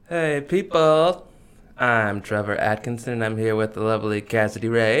Hey, people. I'm Trevor Atkinson, and I'm here with the lovely Cassidy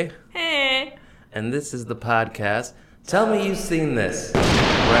Ray. Hey. And this is the podcast, Tell Me You've Seen This, where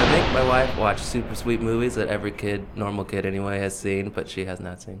I make my wife watch super sweet movies that every kid, normal kid anyway, has seen, but she has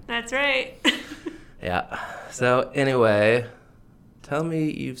not seen. That's right. Yeah. So, anyway, tell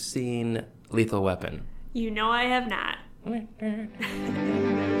me you've seen Lethal Weapon. You know I have not. Seen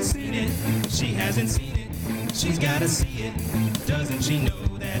it, she hasn't seen it, she's gotta see it. Doesn't she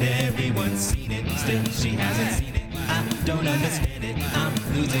know that everyone's seen it? Still, she hasn't seen it, I don't understand it, I'm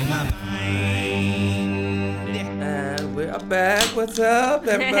losing my mind. And we're back. What's up,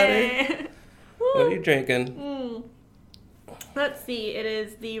 everybody? What are you drinking? Let's see. It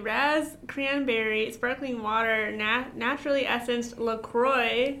is the Raz Cranberry Sparkling Water Naturally Essenced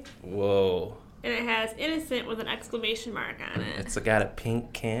LaCroix. Whoa. And it has innocent with an exclamation mark on it. It's got a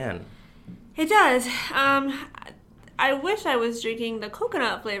pink can. It does. I wish I was drinking the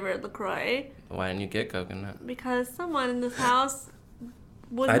coconut flavored LaCroix. Why didn't you get coconut? Because someone in this house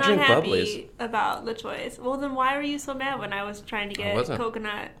was I not drink happy Bubblies. about the choice. Well, then why were you so mad when I was trying to get wasn't.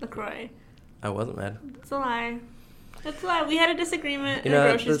 coconut LaCroix? I wasn't mad. It's a lie. It's a lie. We had a disagreement in a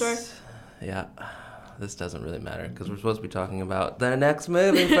grocery store. Yeah, this doesn't really matter because we're supposed to be talking about the next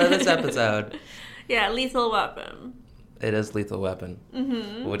movie for this episode. Yeah, Lethal Weapon. It is Lethal Weapon.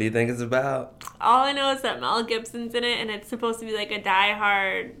 Mm-hmm. What do you think it's about? All I know is that Mel Gibson's in it, and it's supposed to be like a Die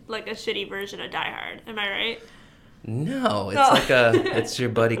Hard, like a shitty version of Die Hard. Am I right? No, it's Oh. like it's your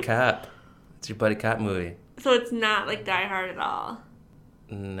buddy cop. It's your buddy cop movie. So it's not like Die Hard at all.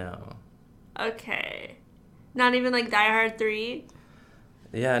 No. Okay. Not even like Die Hard 3?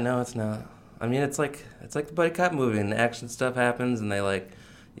 Yeah, no, it's not. I mean, it's like the buddy cop movie, and the action stuff happens, and they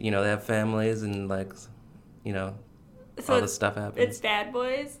they have families, and So all this stuff happens. It's Bad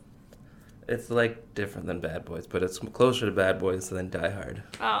Boys? It's like different than Bad Boys, but it's closer to Bad Boys than Die Hard.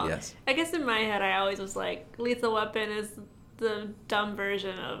 Oh. Yes. I guess in my head I always was like, Lethal Weapon is the dumb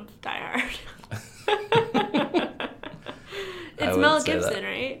version of Die Hard. It's Mel would say Gibson, that.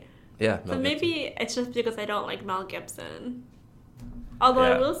 right? Yeah. So Mel maybe Gibson. it's just because I don't like Mel Gibson. Although I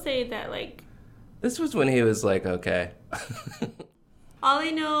Yeah. will say that, like, This was when he was like, okay. all I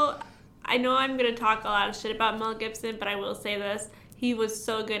know I'm going to talk a lot of shit about Mel Gibson, but I will say this. He was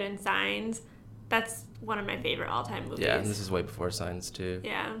so good in Signs. That's one of my favorite all-time movies. Yeah, and this is way before Signs too.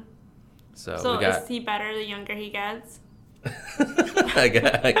 Yeah. So So we got. is he better the younger he gets? I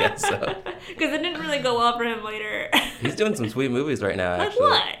guess so. Because it didn't really go well for him later. He's doing some sweet movies right now. Like Actually,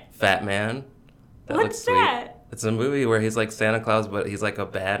 what? Fat Man. That What's looks sweet. that? It's a movie where he's like Santa Claus, but he's like a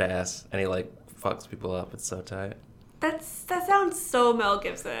badass, and he like fucks people up. It's so tight. That sounds so Mel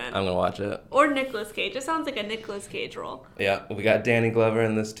Gibson. I'm gonna watch it. Or Nicolas Cage. It sounds like a Nicolas Cage role. Yeah, we got Danny Glover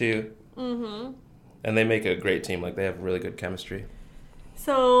in this too. Mm-hmm. And they make a great team. Like, they have really good chemistry.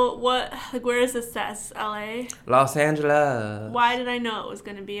 So where is this set? LA? Los Angeles. Why did I know it was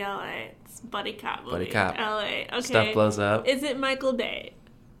going to be LA? It's buddy cop movie. Buddy cop. LA. Okay. Stuff blows up. Is it Michael Bay?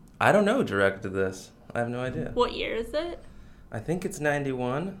 I don't know who directed this. I have no idea. What year is it? I think it's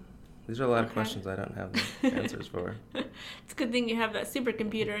 91. These are a lot of Okay. questions I don't have the answers for. It's a good thing you have that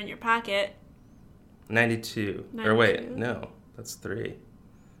supercomputer in your pocket. 92. Or wait, 92? no. That's 3.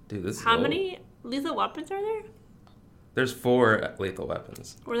 Dude, this is How old. many lethal weapons are there? There's 4 Lethal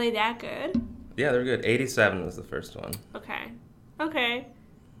Weapons. Were they that good? Yeah, they're good. 87 was the first one. Okay. Okay.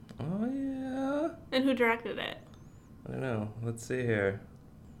 Oh, yeah. And who directed it? I don't know. Let's see here.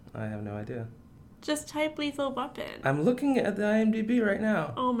 I have no idea. Just type lethal weapon. I'm looking at the IMDb right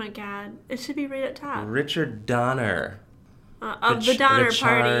now. Oh my god. It should be right at top. Richard Donner. Of the Donner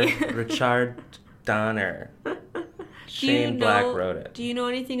Party. Richard Donner. Do Shane you Black know- wrote it. Do you know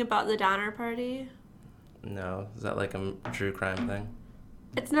anything about the Donner Party? No, is that like a true crime thing?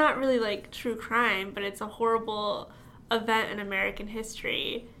 It's not really like true crime, but it's a horrible event in American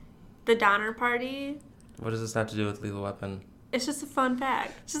history. The Donner Party. What does this have to do with Lethal Weapon? It's just a fun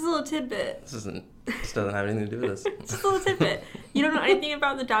fact. It's just a little tidbit. This doesn't have anything to do with It's this. just a little tidbit. You don't know anything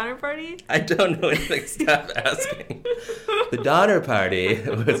about the Donner Party? I don't know anything. Stop asking. The Donner Party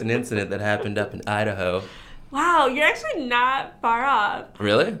was an incident that happened up in Idaho. Wow, you're actually not far off.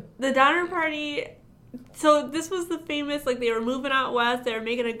 Really? The Donner Party. So this was the famous, like, they were moving out west. They were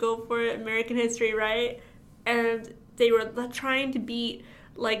making a go for it, American history, right? And they were trying to beat,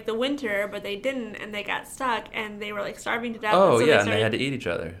 like, the winter, but they didn't, and they got stuck, and they were, like, starving to death. Oh, and so yeah, and they had to eat each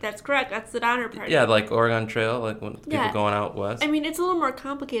other. That's correct. That's the Donner Party. Yeah, like Oregon Trail, like when people Yeah. going out west. I mean, it's a little more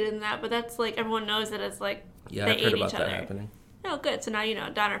complicated than that, but that's, like, everyone knows that it's, like, Yeah, they I've heard ate about each that other. happening. Oh, good. So now you know,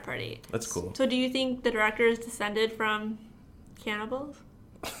 Donner Party. That's cool. So do you think the director is descended from cannibals?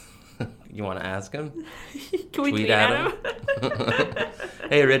 You want to ask him? Can we tweet at him?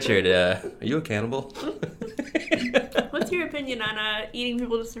 Hey, Richard, are you a cannibal? What's your opinion on eating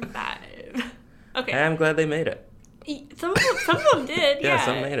people to survive? Okay. I'm glad they made it. Some of them did, yeah. Yeah,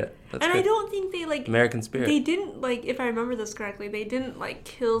 some made it. That's and good. I don't think they, like... American spirit. They didn't, like, if I remember this correctly, they didn't, like,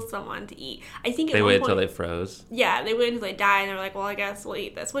 kill someone to eat. I think at They one waited point, till they froze. Yeah, they waited until they died, and they were like, well, I guess we'll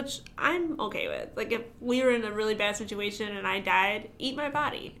eat this, which I'm okay with. Like, if we were in a really bad situation and I died, eat my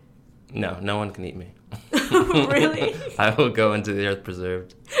body. No one can eat me. Really? I will go into the earth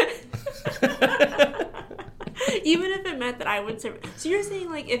preserved. Even if it meant that I would survive. So you're saying,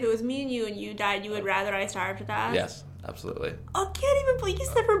 like, if it was me and you died, you would rather I starve to death? Yes, absolutely. I can't even believe you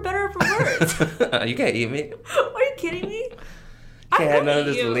said for better or for worse. You can't eat me. Are you kidding me? Can't have none of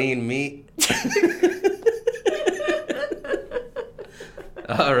eat this you. lean meat.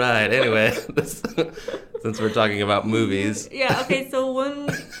 All right. Anyway, since we're talking about movies. Yeah. Okay. So one,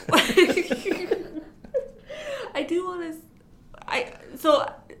 I do want to.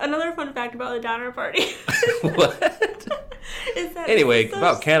 So another fun fact about the Donner Party. What? Is that Anyway, it's so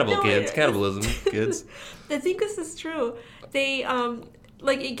about silly. cannibalism, kids. I think this is true. They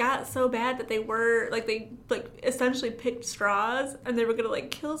like it got so bad that they essentially picked straws and they were gonna like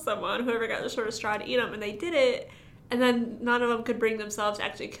kill someone, whoever got the shortest straw to eat them, and they did it, and then none of them could bring themselves to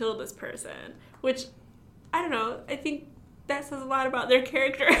actually kill this person, which I don't know. I think that says a lot about their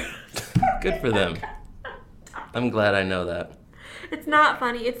character. Good for them. I'm glad I know that. It's not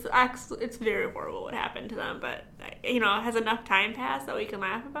funny. It's very horrible what happened to them, but has enough time passed that we can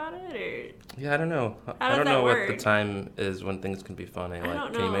laugh about it, or Yeah, I don't know. How I does don't that know what work? the time is when things can be funny. Like,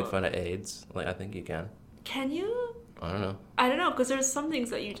 don't can you make know. fun of AIDS? Like, I think you can. can you? I don't know. I don't know, because there's some things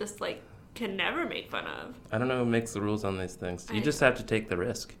that you just like can never make fun of. I don't know who makes the rules on these things. You just have to take the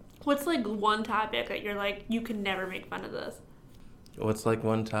risk. What's like one topic that you're like you can never make fun of this? What's like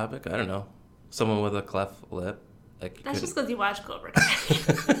one topic? I don't know. Someone with a cleft lip. Like you That's couldn't- just because you watch Cobra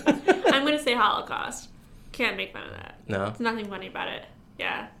Kai. I'm gonna say Holocaust. Can't make fun of that. No. There's nothing funny about it.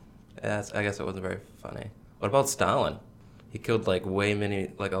 Yeah. Yes, I guess it wasn't very funny. What about Stalin? He killed like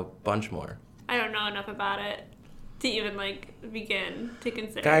a bunch more. I don't know enough about it to even like begin to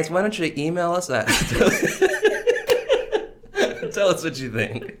consider. Guys, why don't you email us that? Tell us what you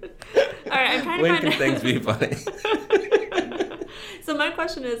think. All right, I'm trying to When find can out. things be funny? So my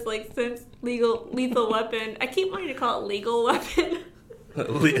question is like, since lethal weapon, I keep wanting to call it legal weapon.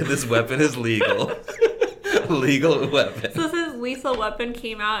 This weapon is legal. Legal weapon. So since Lethal Weapon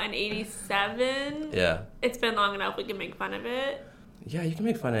came out in ¡87, Yeah. it's been long enough we can make fun of it. Yeah, you can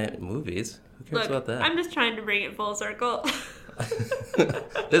make fun of movies. Who cares Look, about that? I'm just trying to bring it full circle.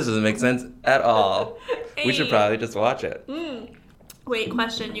 This doesn't make sense at all. We should Hey. probably just watch it. Wait,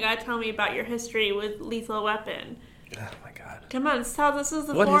 question. You gotta tell me about your history with Lethal Weapon. Oh my god. Come on, Sal, this is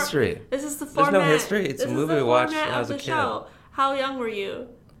the What history? This is the There's format. no history. It's a this is movie the we watched format when I of was a the kid. show. How young were you?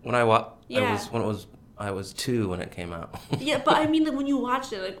 When I was 2 when it came out. Yeah, but I mean, like, when you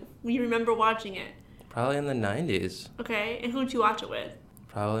watched it, like, you remember watching it. Probably in the 90s. Okay, and who'd you watch it with?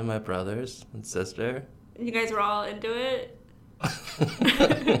 Probably my brothers and sister. You guys were all into it?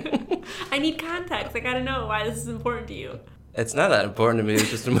 I need context. I gotta know why this is important to you. It's not that important to me. It's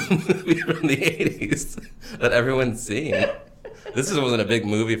just a movie from the 80s that everyone's seen. This wasn't a big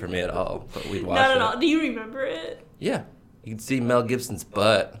movie for me at all, but we'd watch Not it. at all. Do you remember it? Yeah. You can see Mel Gibson's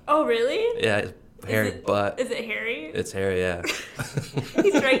butt. Oh, really? Yeah, his hairy butt. Is it hairy? It's hairy, yeah.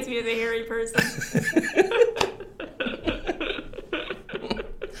 He strikes me as a hairy person.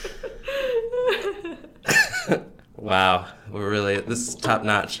 Wow. This is top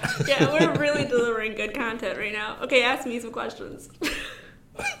notch. Yeah, we're really delivering good content right now. Okay, ask me some questions.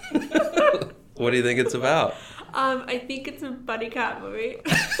 What do you think it's about? I think it's a buddy cop movie.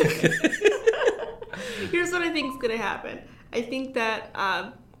 Here's what I think is gonna happen. I think that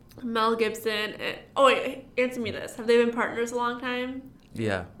Mel Gibson wait, answer me this. Have they been partners a long time?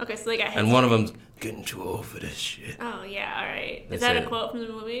 Yeah. Okay, so they got And one of them's getting too old for this shit. Oh, yeah, alright. They Is that say a quote from the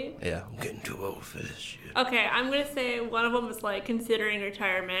movie? Yeah, I'm getting too old for this shit. Okay, I'm gonna say one of them was like considering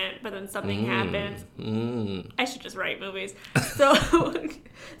retirement, but then something happens. I should just write movies. So,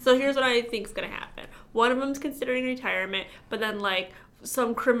 so here's what I think is gonna happen. One of them's considering retirement, but then like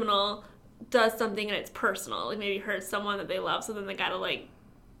some criminal does something and it's personal, like maybe hurts someone that they love, so then they gotta like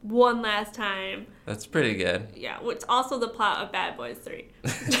one last time. That's pretty good. Yeah, which also the plot of Bad Boys 3.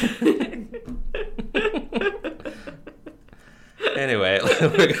 Anyway,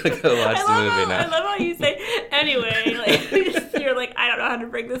 we're gonna go watch the movie I now. love how you say anyway. Like you're like, I don't know how to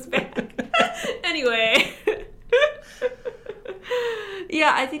bring this back. Anyway.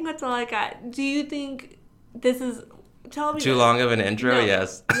 Yeah, I think that's all I got. Do you think this is tell me. Too this. long of an intro? No.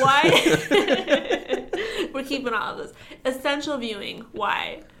 Yes. Why? We're keeping all of this. Essential viewing.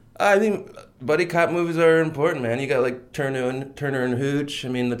 Why? I think buddy cop movies are important, man. You got like Turner and Hooch. I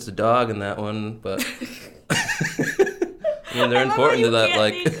mean, that's a dog in that one, but I mean, they're important to that.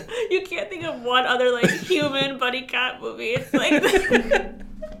 Like, you can't think of one other like human buddy cop movie. It's like.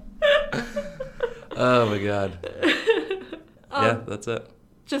 Oh my god. Yeah, that's it.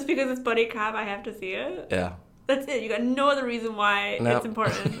 Just because it's buddy cop, I have to see it. Yeah. That's it. You got no other reason why Nope. it's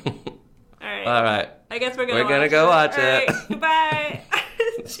important. All right. All right. I guess we're gonna go watch All it. right. Goodbye.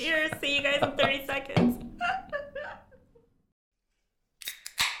 Cheers. See you guys in 30 seconds.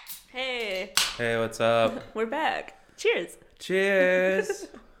 Hey, Hey, what's up? we're back. Cheers. Cheers.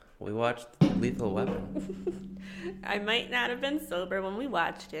 We watched Lethal Weapon. I might not have been sober when we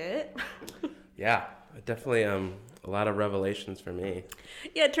watched it. Yeah, definitely a lot of revelations for me.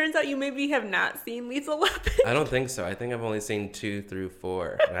 Yeah, it turns out you maybe have not seen Lethal Weapon. I don't think so. I think I've only seen 2 through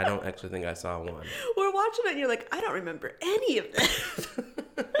 4, and I don't actually think I saw 1. We're watching it and you're like, I don't remember any of this.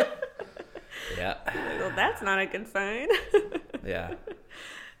 Yeah. Well, that's not a good sign. Yeah.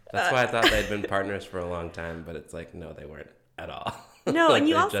 That's why I thought they'd been partners for a long time, but it's like, no, they weren't at all. No, Like, and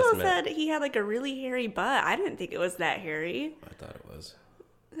you they also just met. said he had like a really hairy butt. I didn't think it was that hairy. I thought it was.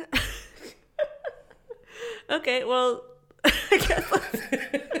 Okay, well, I guess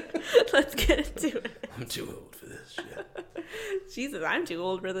let's get into it. I'm too old for this shit. Jesus, I'm too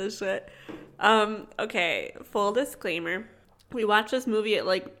old for this shit. Okay, full disclaimer. We watched this movie at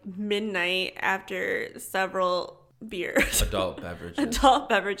like midnight after several beers. Adult beverages. Adult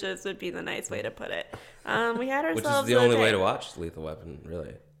beverages would be the nice way to put it. We had Which ourselves is the only a way day. to watch Lethal Weapon,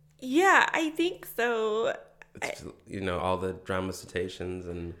 really. Yeah, I think so. It's, all the dramatizations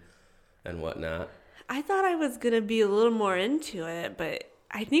and whatnot. I thought I was gonna be a little more into it, but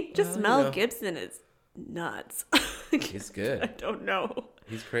I think just Well, Mel no. Gibson is nuts. He's I good. don't know.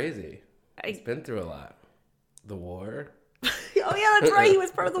 He's crazy. He's I, been through a lot. The war, oh yeah, that's right. He was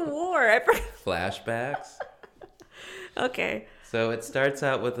part of the war. I forgot. flashbacks. Okay. So it starts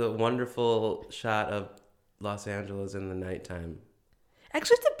out with a wonderful shot of Los Angeles in the nighttime.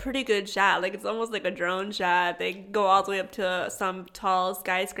 Actually, it's a pretty good shot. Like, it's almost like a drone shot. They go all the way up to some tall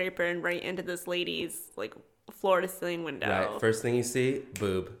skyscraper and right into this lady's, like, floor-to-ceiling window. Right. First thing you see,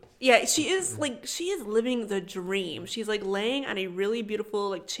 boob. Yeah, she is living the dream. She's, like, laying on a really beautiful,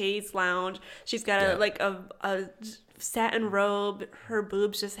 like, chaise lounge. She's got, Yeah. a satin robe. Her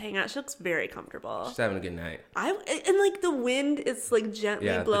boobs just hang out. She looks very comfortable. She's having a good night. And, like, the wind is, like, gently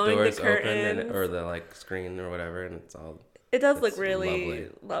Yeah, the blowing doors the open curtains. or the like screen or whatever, and it's all. It does It's look really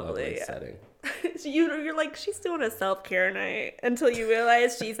lovely yeah. setting. You're like, she's doing a self-care night until you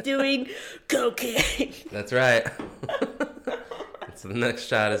realize she's doing cocaine. That's right. So the next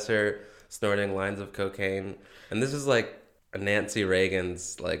shot is her snorting lines of cocaine, and this is like a Nancy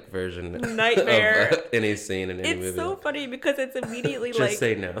Reagan's like version Nightmare. of any scene in any movie. It's so funny because it's immediately Just like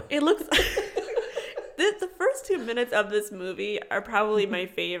say no. it looks. The first 2 minutes of this movie are probably my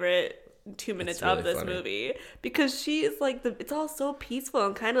favorite 2 minutes It's really of this funny. movie because she is like it's all so peaceful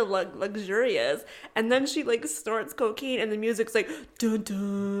and kind of like luxurious, and then she like snorts cocaine and the music's like dun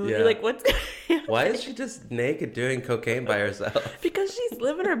dun. Yeah. You're like, what's going on? Why is she just naked doing cocaine by herself? Because she's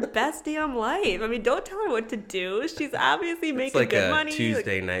living her best damn life. I mean, don't tell her what to do. She's obviously It's making like good a money.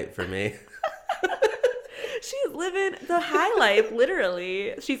 Tuesday night for me. She's living the high life,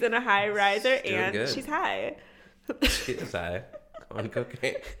 literally. She's in a high riser doing and good. she's high. She is high on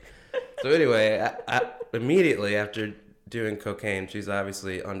cocaine. So anyway, immediately after doing cocaine, she's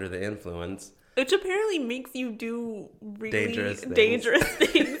obviously under the influence. Which apparently makes you do really Dangerous dangerous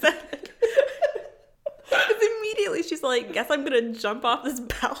things. things. Because immediately she's like, guess I'm going to jump off this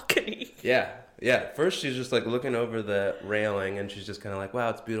balcony. Yeah. First she's just like looking over the railing and she's just kind of like, wow,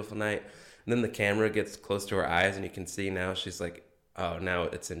 it's a beautiful night. And then the camera gets close to her eyes and you can see now she's like, oh, now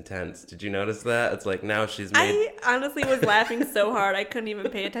it's intense. Did you notice that? It's like now she's made... I honestly was laughing so hard I couldn't even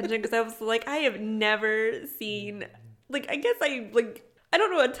pay attention because I was like, I have never seen... Like, I guess I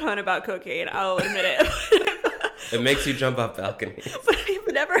don't know a ton about cocaine, I'll admit it. It makes you jump off balconies. But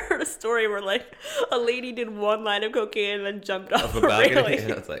I've never heard a story where, like, a lady did one line of cocaine and then jumped off Off a a balcony. railing.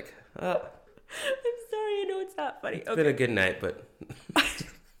 And it's like, oh, I'm sorry, I know it's not funny. it's Okay. been a good night, but...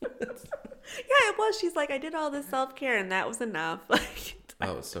 Yeah, it was. She's like, I did all this self-care and that was enough. Like,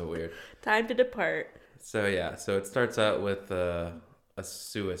 Oh, it's so weird. time to depart. So yeah, so it starts out with a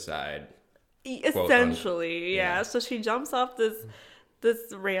suicide. Essentially, yeah. Yeah. So she jumps off this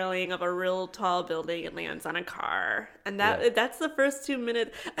railing of a real tall building and lands on a car. And that's the first 2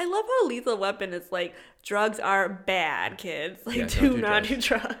 minutes. I love how Lethal Weapon is like, drugs are bad, kids. Like, Yeah, do don't do not drugs.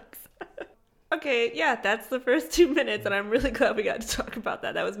 do drugs. Okay, yeah, that's the first 2 minutes, and I'm really glad we got to talk about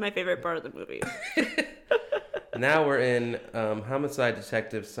that. That was my favorite part of the movie. Now we're in Homicide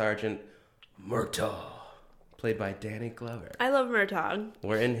Detective Sergeant Murtaugh, played by Danny Glover. I love Murtaugh.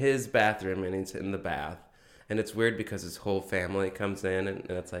 We're in his bathroom, and he's in the bath. And it's weird because his whole family comes in, and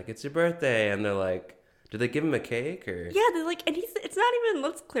it's like, it's your birthday. And they're like, do they give him a cake? Or Yeah, they're like, and it's not even,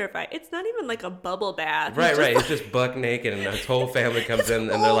 let's clarify, it's not even like a bubble bath. Right, right. Just He's just buck naked, and his whole family comes in, and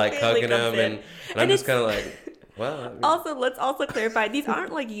they're whole like family hugging comes him. in. And I'm just kind of like, well. I mean, Also, let's also clarify, these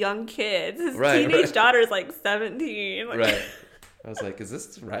aren't like young kids. His Right, teenage right. daughter's like 17. Like, right. I was like, is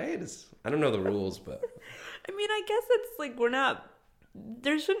this right? I don't know the rules, but. I mean, I guess it's like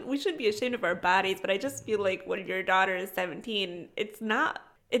we shouldn't be ashamed of our bodies, but I just feel like when your daughter is 17, it's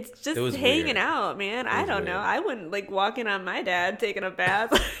just was hanging weird. out, man. I was don't know. weird. I wouldn't like walk in on my dad taking a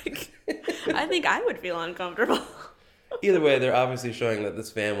bath. Like, I think I would feel uncomfortable. Either way, they're obviously showing that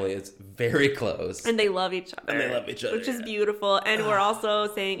this family is very close. And they love each other. And they love each other, Which is yeah. beautiful. And we're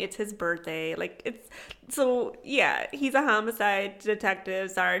also saying it's his birthday. Yeah, he's a homicide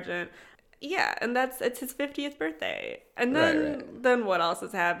detective sergeant. Yeah, and it's his 50th birthday. And then what else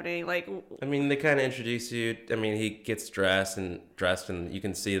is happening? Like, I mean, they kind of introduce you. I mean, he gets dressed, and you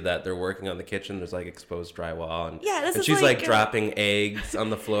can see that they're working on the kitchen. There's like exposed drywall, and Yeah, this and is she's like, like dropping eggs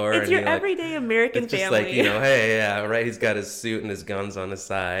on the floor. it's and your you're like, everyday American it's just family. like, hey, yeah, right. He's got his suit and his guns on his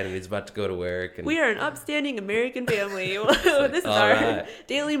side, and he's about to go to work. And We are an upstanding American family. This is all our right.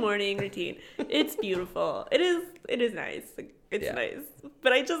 daily morning routine. It's beautiful. It is nice. It's Yeah. nice.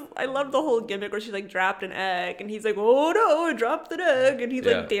 But I love the whole gimmick where she like dropped an egg and he's like, oh no, I dropped an egg, and he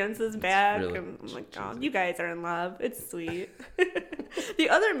Yeah. like dances back, really- and I'm like, oh, you guys are in love. It's sweet. The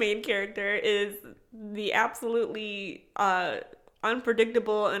other main character is the absolutely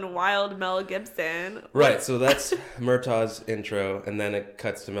unpredictable and wild Mel Gibson. Right, so that's Murtaugh's intro, and then it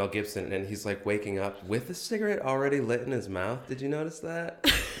cuts to Mel Gibson, and he's like waking up with a cigarette already lit in his mouth. Did you notice that?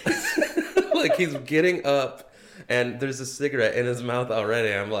 Like he's getting up, and there's a cigarette in his mouth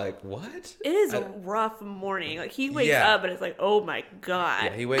already. I'm like, what? It is a rough morning. Like he wakes Yeah. up and it's like, oh my god.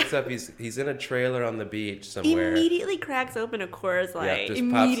 Yeah, he wakes up. He's in a trailer on the beach somewhere. Immediately cracks open a Coors Light. just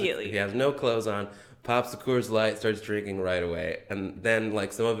Immediately. Pops, he has no clothes on. Pops the Coors Light, starts drinking right away, and then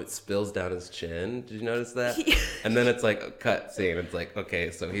like some of it spills down his chin. Did you notice that? And then it's like a cut scene. It's like, okay,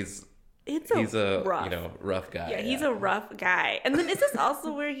 so he's a rough. rough guy. Yeah, he's a rough guy. And then is this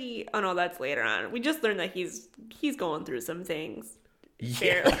also where he? Oh no, that's later on. We just learned that he's going through some things.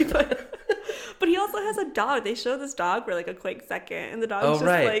 Yeah. Barely, but he also has a dog. They show this dog for like a quick second, and the dog's Oh, just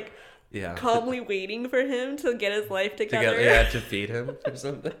right. like Yeah. calmly waiting for him to get his life together. To feed him or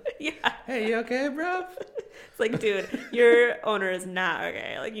something. Yeah. Hey, you okay, bro? It's like, dude, your owner is not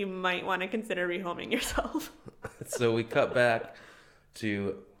okay. Like, you might want to consider rehoming yourself. So we cut back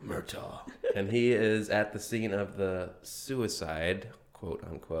to Murtaugh, and he is at the scene of the suicide, quote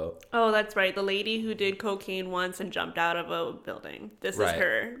unquote. Oh, that's right. The lady who did cocaine once and jumped out of a building. This Right. is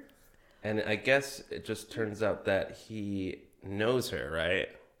her. And I guess it just turns out that he knows her, right?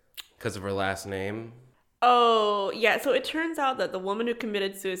 Because of her last name. Oh, yeah. So it turns out that the woman who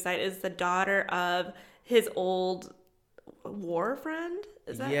committed suicide is the daughter of his old war friend.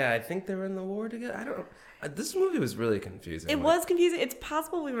 Is that? Yeah, I think they were in the war together. I don't know. This movie was really confusing. It was confusing. It's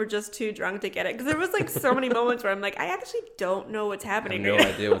possible we were just too drunk to get it because there was like so many moments where I'm like, I actually don't know what's I have happening no here.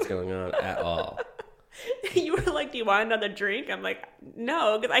 idea what's going on at all. You were like, do you want another drink? I'm like,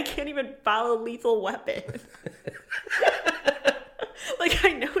 no, because I can't even follow Lethal Weapon. Like,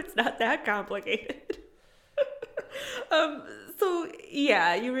 I know it's not that complicated. So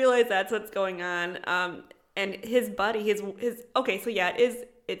yeah, you realize that's what's going on. And his buddy, his okay, so yeah,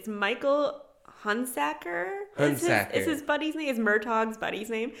 it's Michael Hunsaker. Hunsaker. Is his buddy's name? Is Murtaugh's buddy's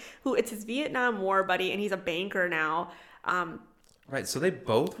name? Who it's his Vietnam War buddy, and he's a banker now. Right, so they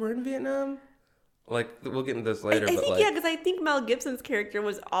both were in Vietnam? Like, we'll get into this later, I but think like... yeah, because I think Mel Gibson's character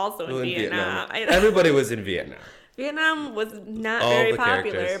was also in Vietnam. Everybody was in Vietnam. Vietnam was not All very the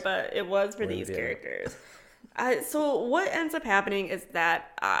popular, characters but it was for were in these Vietnam. characters. So what ends up happening is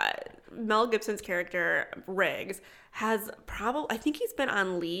that Mel Gibson's character, Riggs, has I think he's been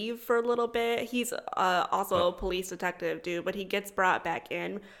on leave for a little bit. He's also a police detective, dude, but he gets brought back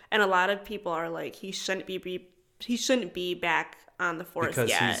in, and a lot of people are like, he shouldn't be back on the force Because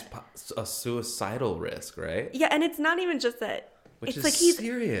yet. he's a suicidal risk, right? Yeah, and it's not even just that. Which it's is like he's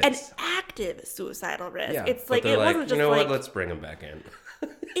serious. an active suicidal risk. Yeah, It's but like they're it wasn't just you know like what? Let's bring him back in.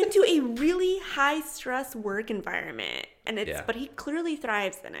 into a really high stress work environment, and Yeah. but he clearly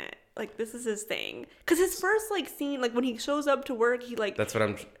thrives in it. Like, this is his thing. Because his first like scene, like when he shows up to work, he like That's where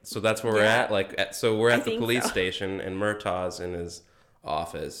we're Yeah. at. So we're I at the think police so. station, and Murtaugh's in his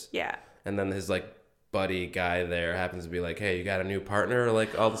office. yeah. and then his like buddy guy there happens to be like, hey, you got a new partner?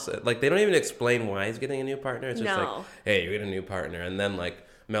 Like all this, like they don't even explain why he's getting a new partner. It's just like, hey, you get a new partner. And then like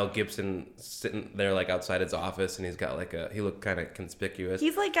Mel Gibson sitting there like outside his office, and he's got like he looked kind of conspicuous.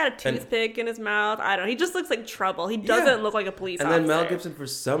 He's like got a toothpick in his mouth. I don't know. He just looks like trouble. He doesn't look like a police officer. And then Mel Gibson for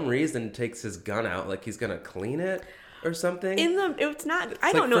some reason takes his gun out like he's gonna clean it or something. It's not.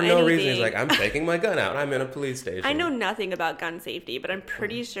 I don't like know for anything. no reason. He's like, I'm taking my gun out. I'm in a police station. I know nothing about gun safety, but I'm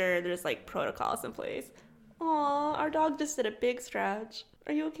pretty sure there's like protocols in place. Aw, our dog just did a big scratch.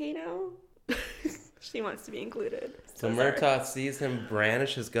 Are you okay now? She wants to be included. So Murtaugh sees him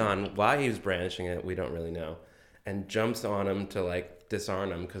brandish his gun. While he was brandishing it, we don't really know, and jumps on him to like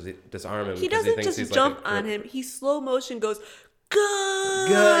disarm him because he doesn't thinks just he's jump like on him. He slow motion goes,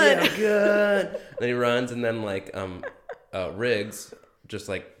 gun, gun. Then he runs, and then like Riggs just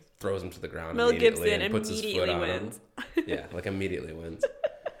like throws him to the ground. Mel immediately Gibson and puts his foot on wins. him. Yeah, like immediately wins.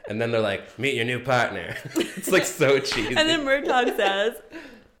 And then they're like, meet your new partner. It's like so cheesy. And then Murtaugh says,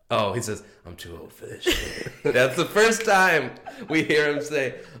 oh, he says, I'm too old for this shit. That's the first time we hear him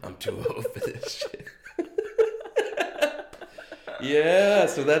say, I'm too old for this shit. Yeah,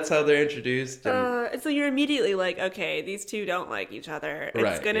 so that's how they're introduced. So you're immediately like, okay, these two don't like each other.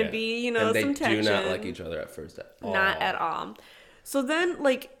 It's going to be, some tension. And they do not like each other at first at all. Not at all. So then,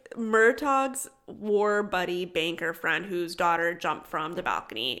 like, Murtaugh's war buddy, banker friend, whose daughter jumped from the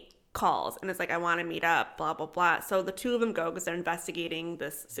balcony, calls and is like, I want to meet up, blah, blah, blah. So the two of them go because they're investigating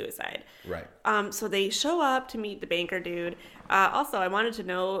this suicide. Right. So they show up to meet the banker dude. Also, I wanted to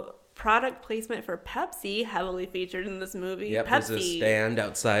know, product placement for Pepsi heavily featured in this movie. Yep, Pepsi. There's a stand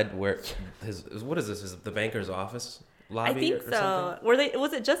outside where what is this? Is it the banker's office lobby? I think or so. Something?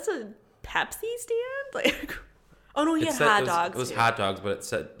 Was it just a Pepsi stand? Like, oh no, he had hot dogs. It was hot dogs, but it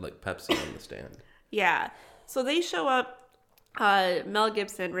said like Pepsi on the stand. Yeah. So they show up. Mel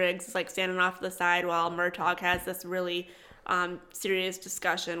Gibson, Riggs, is like standing off to the side while Murtaugh has this really serious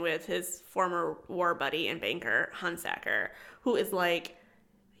discussion with his former war buddy and banker, Hunsaker, who is like,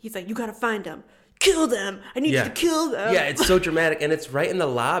 he's like, you gotta find them. Kill them. I need you to kill them. Yeah, it's so dramatic. And it's right in the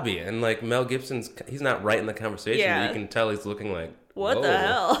lobby. And like Mel Gibson's, he's not right in the conversation. Yeah. But you can tell he's looking like, what whoa. the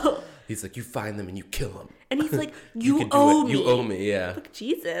hell? He's like, you find them and you kill them. And he's like, you you owe me. You owe me, yeah. Like,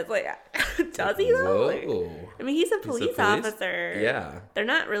 Jesus. Like, does he though? Whoa. Like, I mean, he's a police officer. Yeah. They're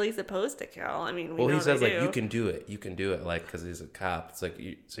not really supposed to kill. I mean, well, he says they like, do. you can do it. You can do it. Like, because he's a cop. It's like,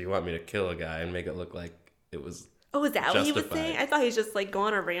 so you want me to kill a guy and make it look like it was Oh, is that what he was justified. saying? I thought he was just like go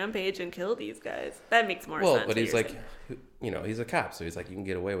on a rampage and kill these guys. That makes more sense. Well, but he's what like, you're saying. he's a cop, so he's like, you can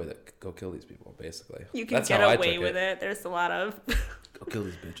get away with it. Go kill these people, basically. You can That's get how I away took with it. There's a lot of. Go kill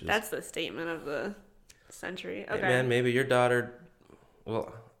these bitches. That's the statement of the century. Okay. Hey, man, maybe your daughter.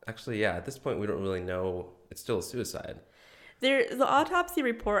 Well, actually, yeah. At this point, we don't really know. It's still a suicide. The autopsy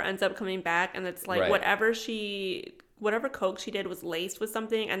report ends up coming back, and it's like Right. whatever coke she did was laced with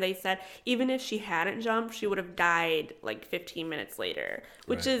something, and they said even if she hadn't jumped, she would have died like 15 minutes later,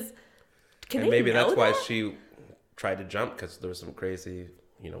 which Right. is. Can And they maybe know that's why that? she tried to jump because there was some crazy,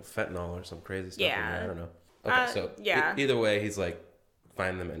 fentanyl or some crazy stuff in there. I don't know. Okay, so yeah. Either way, he's like,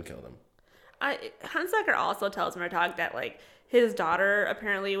 find them and kill them. Hunsaker also tells Murtaugh that like his daughter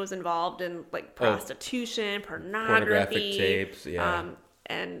apparently was involved in like prostitution, pornography, Pornographic tapes, yeah.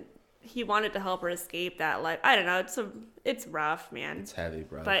 And he wanted to help her escape that life. I don't know. It's rough, man. It's heavy,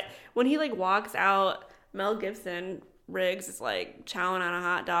 bro. But when he like walks out, Mel Gibson, Riggs is like chowing on a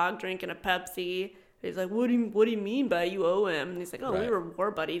hot dog, drinking a Pepsi. He's like, what do you mean by you owe him? And he's like, oh, Right. we were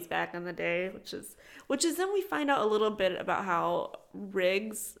war buddies back in the day, which is then we find out a little bit about how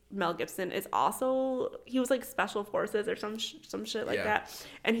Riggs, Mel Gibson, is also, he was like special forces or some shit like that.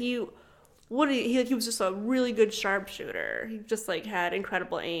 And he was just a really good sharpshooter. He just like had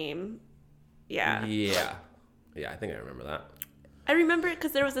incredible aim. Yeah. Yeah, I think I remember that. I remember it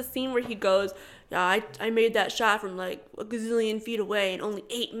because there was a scene where he goes, yeah, I made that shot from like a gazillion feet away, and only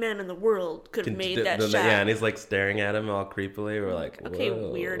 8 men in the world could have made that shot. Yeah, and he's like staring at him all creepily. We're like, whoa. Okay,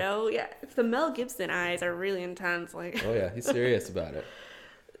 weirdo. Yeah, the Mel Gibson eyes are really intense. Like, Oh yeah, he's serious about it.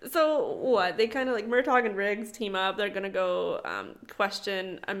 so what? They kind of like Murtaugh and Riggs team up. They're gonna go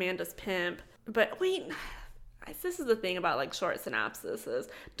question Amanda's pimp. But wait, this is the thing about like short synopsises.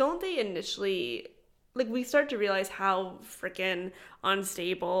 Don't they initially? Like, we start to realize how freaking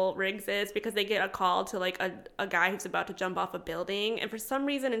unstable Riggs is because they get a call to, like, a guy who's about to jump off a building. And for some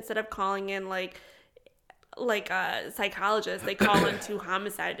reason, instead of calling in, like a psychologist, they call in 2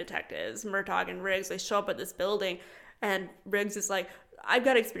 homicide detectives, Murtaugh and Riggs. They show up at this building, and Riggs is like, I've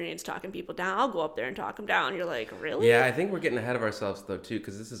got experience talking people down. I'll go up there and talk them down. You're like, really? Yeah, I think we're getting ahead of ourselves, though, too,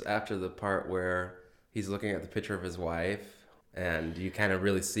 because this is after the part where he's looking at the picture of his wife. And you kind of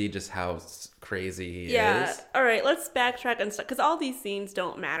really see just how crazy he Yeah. is. All right, let's backtrack and stuff because all these scenes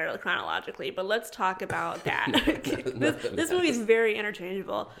don't matter chronologically, but let's talk about that. This movie is very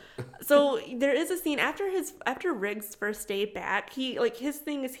interchangeable. So there is a scene after Riggs' first day back. He like his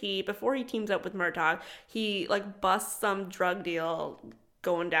thing is before he teams up with Murtaugh, he like busts some drug deal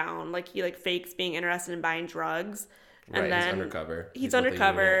going down. Like he like fakes being interested in buying drugs, and Right, then he's undercover. He's with the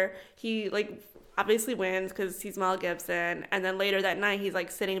undercover. He like obviously wins because he's Mel Gibson, and then later that night he's like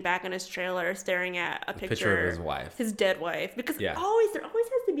sitting back in his trailer staring at a picture of his wife. his dead wife, because Yeah. there always has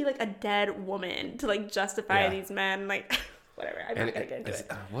to be like a dead woman to like justify Yeah. these men, like whatever. I'm not gonna get into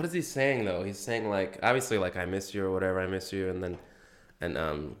it. What is he saying though? He's saying like obviously like I miss you or whatever, I miss you, and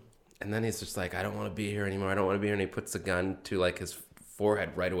then he's just like I don't want to be here anymore. I don't want to be here, and he puts the gun to like his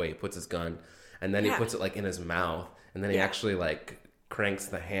forehead right away. He puts his gun, and then he Yeah. puts it like in his mouth, and then he Yeah. actually like cranks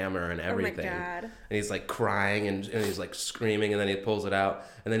the hammer and everything. God. And he's like crying and he's like screaming, and then he pulls it out,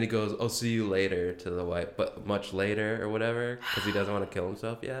 and then he goes, "I'll see you later" to the wife, but much later or whatever, because he doesn't want to kill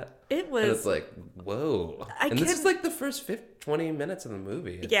himself yet. It And was it's like, whoa. And this is can't- like the first 20 minutes of the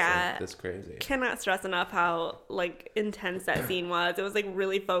movie. It's Yeah. like this crazy. cannot stress enough how like intense that scene was. It was like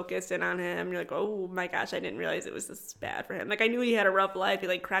really focused in on him. You're like, oh my gosh, I didn't realize it was this bad for him. Like I knew he had a rough life. He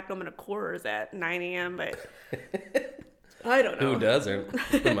like cracked open a Coors at 9 a.m. but I don't know. Who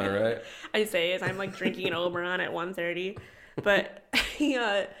doesn't? Am I right? I say is I'm like drinking an Oberon at 1:30, but he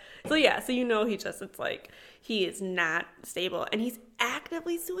so yeah, so you know it's like he is not stable and he's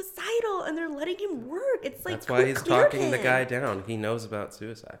actively suicidal and they're letting him work. It's like That's why who he's cleared talking the him? guy down. He knows about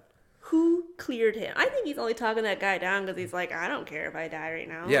suicide. Who cleared him? I think he's only talking that guy down because he's like, I don't care if I die right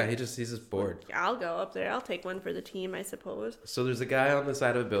now. Yeah, he's just bored. I'll go up there. I'll take one for the team, I suppose. So there's a guy on the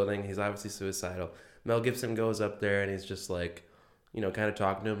side of a building. He's obviously suicidal. Mel Gibson goes up there and he's just like, kind of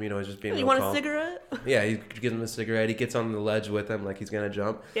talking to him. He's just being You real want calm. a cigarette? Yeah, he gives him a cigarette. He gets on the ledge with him like he's gonna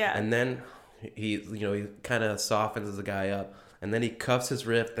jump. Yeah. And then he kind of softens the guy up, and then he cuffs his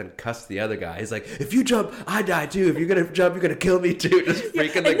wrist and cuffs the other guy. He's like, "If you jump, I die too. If you're gonna jump, you're gonna kill me too." Just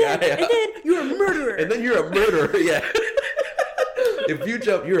freaking the guy out. And then you're a murderer. And then you're a murderer. Yeah. If you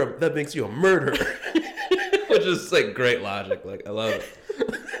jump, that makes you a murderer. Which is like great logic. Like I love it.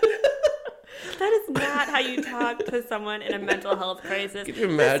 That is not how you talk to someone in a mental health crisis. Can you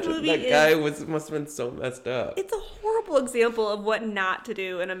imagine? movie That guy must have been so messed up. It's a horrible example of what not to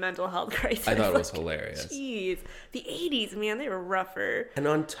do in a mental health crisis. I thought it was hilarious. Jeez. The 80s, man, they were rougher. And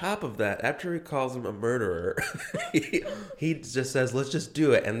on top of that, after he calls him a murderer, he just says, "Let's just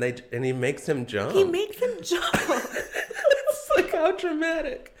do it," and he makes him jump. He makes him jump. It's like how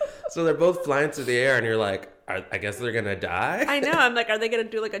dramatic. So they're both flying through the air, and you're like, I guess they're gonna die. I know. I'm like, are they going to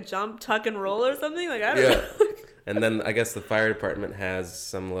do like a jump, tuck, and roll or something? Like, I don't Yeah. know. And then I guess the fire department has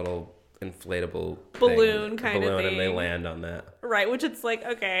some little inflatable Balloon kind of and they thing. land on that. Right, which it's like,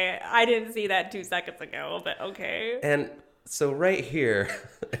 okay, I didn't see that 2 seconds ago, but okay. And so right here,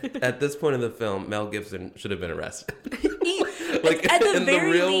 at this point in the film, Mel Gibson should have been arrested. Like, At the in the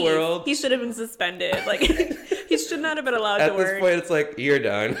very real least, world- he should have been suspended. Like, he should not have been allowed At to this work. point, it's like, you're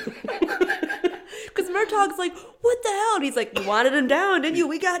done. Because Murtaugh's like, what the hell? And he's like, you wanted him down, didn't you?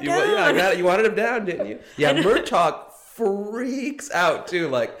 We got down. Yeah, I got it. You wanted him down, didn't you? Yeah, I know. Murtaugh freaks out too.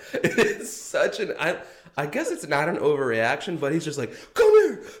 Like it's such an. I guess it's not an overreaction, but he's just like, come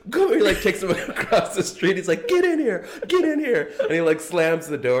here. He like takes him across the street. He's like, get in here. And he like slams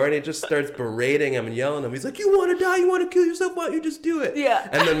the door and he just starts berating him and yelling at him. He's like, you want to die? You want to kill yourself? Why don't you just do it? Yeah.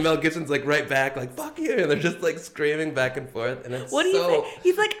 And then Mel Gibson's like right back, like, fuck you. And they're just like screaming back and forth. And it's What do you so. say?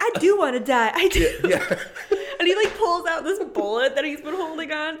 He's like, I do want to die. I do. Yeah. And he like pulls out this bullet that he's been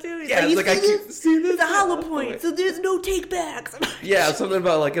holding on to. He's Yeah, like, it's like, I can't see this. It's a hollow point, so there's no take backs. Yeah, something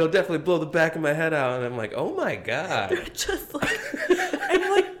about like it'll definitely blow the back of my head out, and I'm like, oh my god. Just like,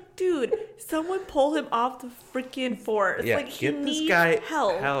 I'm like, dude, someone pull him off the freaking force. Yeah, like, he get needs this guy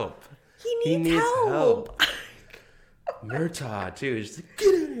help. He needs help. help. Murtaugh too. He's just like,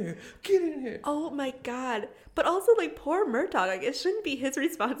 get in here. Oh my god. But also, like, poor Murtaugh. Like, it shouldn't be his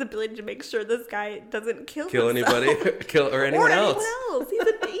responsibility to make sure this guy doesn't kill himself. Anybody, or anyone else. He's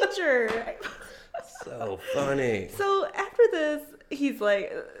a danger. So funny. So after this, he's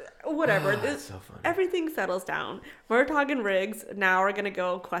like, whatever. That's so funny. Everything settles down. Murtaugh and Riggs now are gonna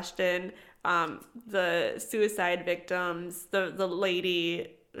go question the suicide victims, the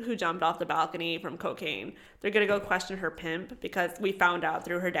lady who jumped off the balcony from cocaine. They're gonna go question her pimp because we found out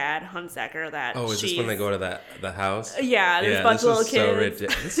through her dad, Hunsaker, that Oh, is this when they go to the house? Yeah, there's a bunch of little this is so kids.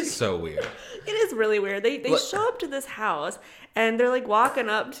 ridiculous. This is so weird. It is really weird. They Look- show up to this house and they're like walking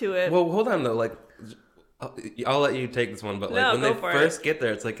up to it. Well, hold on though. Like, I'll let you take this one, but like No, when go they for first get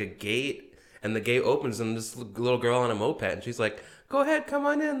there, it's like a gate, and the gate opens and this little girl on a moped, and she's like, "Go ahead, come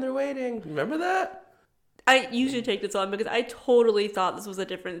on in, they're waiting." Remember that? You should take this one because I totally thought this was a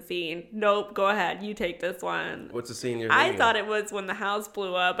different scene. Nope, go ahead, you take this one. What's the scene you're I thinking thought of? it was when the house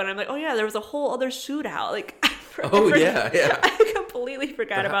blew up, and I'm like, oh yeah, there was a whole other shootout. Like, yeah. I completely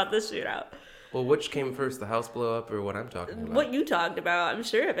forgot about this shootout. Well, which came first, the house blow up or what I'm talking about? What you talked about, I'm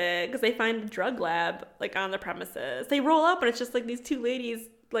sure of it, because they find a drug lab like on the premises. They roll up, and it's just like these two ladies,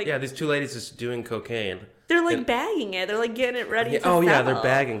 like Yeah, these two ladies just doing cocaine. they're like And- bagging it. They're like getting it ready. to Oh, yeah, sell. they're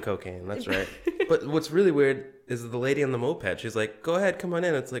bagging cocaine. That's right. But what's really weird is the lady on the moped. She's like, "Go ahead, come on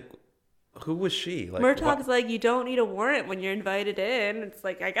in." It's like, who was she? Like, Murtaugh's like, you don't need a warrant when you're invited in. It's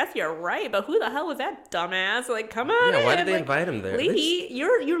like, I guess you're right, but who the hell was that dumbass? Like, come on in. Yeah, why did they Like, invite him there? They lady,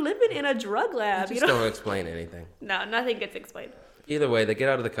 you're living in a drug lab. Just You know? don't explain anything. No, nothing gets explained. Either way, they get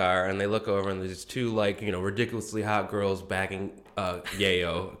out of the car and they look over and there's two like, ridiculously hot girls bagging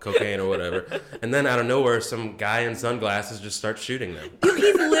yayo, cocaine or whatever. And then out of nowhere, some guy in sunglasses just starts shooting them. Dude,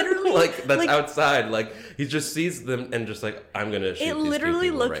 he's literally Like that's outside. Like he just sees them and just like, I'm gonna shoot It these two literally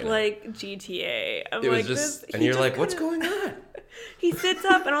people looked right now. like GTA. I'm It was like, just, this, and he you're just like, what's kinda- going on? He sits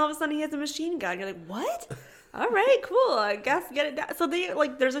up and all of a sudden he has a machine gun. You're like, what? All right, cool. I guess get it down. So they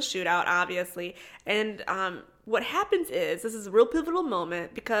like, there's a shootout, obviously, and what happens is this is a real pivotal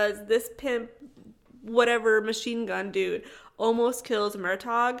moment because this pimp, whatever machine gun dude, almost kills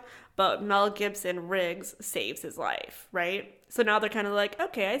Murtaugh, but Mel Gibson Riggs saves his life, right? So now they're kind of like,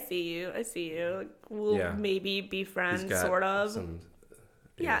 okay, I see you. Like, we'll Yeah. maybe be He's friends, got sort of. some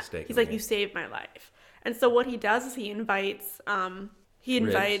Yeah, stake he's in like, the you game. saved my life. And so what he does is he invites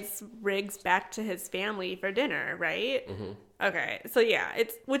Riggs back to his family for dinner, right? Mm-hmm. Okay, so yeah,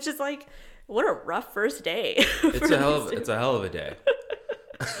 which is like, what a rough first day. It's a hell of a day.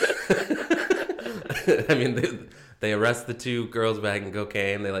 I mean, they arrest the two girls bagging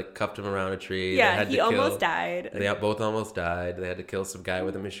cocaine. They like cuffed him around a tree. Yeah, they had he to almost kill, died. They both almost died. They had to kill some guy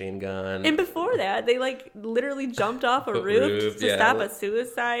with a machine gun. And before that, they like literally jumped off a roof to stop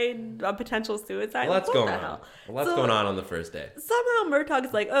a potential suicide. Lots What going the on. hell? Lots So- going on the first day. Somehow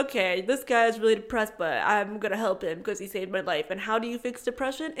Murtaugh's like, okay, this guy's really depressed, but I'm gonna help him because he saved my life. And how do you fix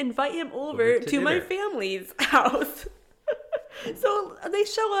depression? Invite him over to to my dinner. family's house. So they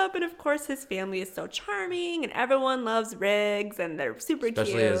show up, and of course his family is so charming, and everyone loves Riggs, and they're super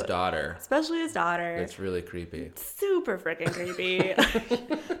Especially cute. his daughter. Especially his daughter. It's really creepy. Super freaking creepy.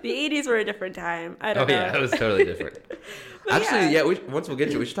 The 80s were a different time. I Oh don't know. yeah, it was totally different. But Actually, once we'll get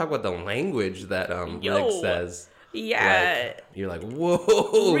to it, we should talk about the language that Yo. Riggs says. Yeah. Like, you're like,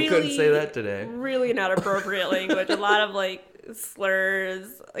 whoa, Really- couldn't say that today. Really not appropriate language. A lot of like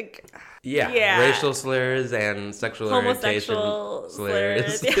slurs, like Yeah, racial slurs and sexual orientation homosexual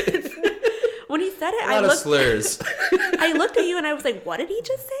slurs. slurs. When he said it, A lot of slurs. I looked at you and I was like, what did he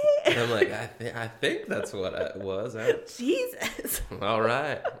just say? And I'm like, I think that's what it was. Huh? Jesus. All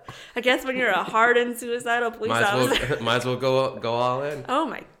right. I guess when you're a hardened suicidal police officer. Might as well go all in. Oh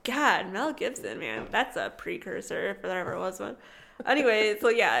my God, Mel Gibson, man. That's a precursor if there ever was one. Anyway, so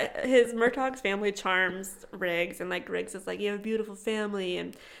yeah, his Murtaugh's family charms Riggs, and like Riggs is like, you have a beautiful family,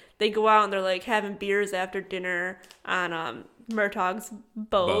 and they go out and they're like having beers after dinner on Murtaugh's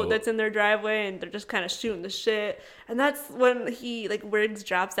boat that's in their driveway, and they're just kind of shooting the shit. And that's when Riggs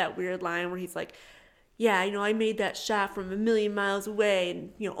drops that weird line where he's like, yeah, I made that shot from a million miles away,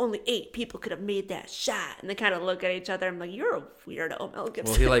 and only 8 people could have made that shot. And they kind of look at each other. I'm like, you're a weirdo, Mel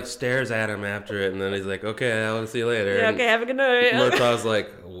Gibson. Well, he like stares at him after it, and then he's like, okay, I'll see you later. Yeah, And okay, have a good night. Murtaugh's like,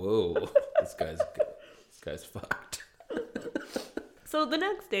 whoa, this guy's fucked. So the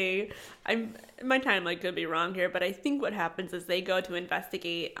next day, my timeline could be wrong here, but I think what happens is they go to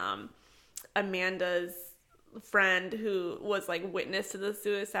investigate Amanda's friend who was like witness to the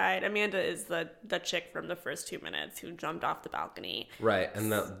suicide. Amanda is the chick from the first 2 minutes who jumped off the balcony. Right, and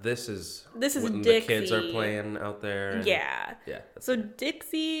this is when the Dixie. kids are playing out there. and- Yeah. Yeah. So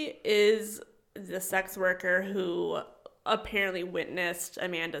Dixie is the sex worker who apparently witnessed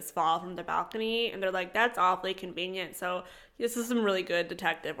Amanda's fall from the balcony, and they're like, that's awfully convenient. So this is some really good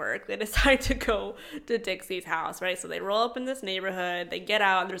detective work. They decide to go to Dixie's house, right? So they roll up in this neighborhood, they get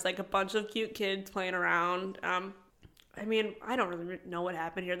out, and there's like a bunch of cute kids playing around. I mean, I don't really know what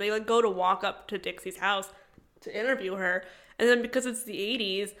happened here. They like go to walk up to Dixie's house to interview her, and then because it's the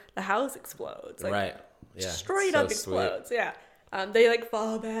 80s, the house explodes. Like, right. Yeah. straight so up sweet. explodes. Yeah. They like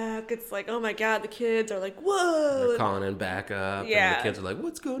fall back. It's like, oh my God, the kids are like, whoa. They're calling in backup. Yeah. And the kids are like,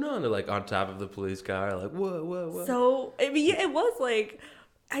 what's going on? They're like on top of the police car, like, whoa, whoa, whoa. So, I mean, yeah, it was like,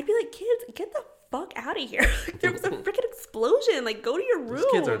 I'd be like, kids, get the fuck out of here. There was a freaking explosion. Like, go to your room.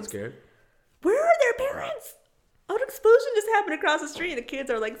 These kids aren't scared. Where are their parents? an explosion just happened across the street. The kids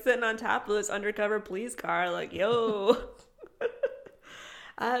are like sitting on top of this undercover police car, like, yo.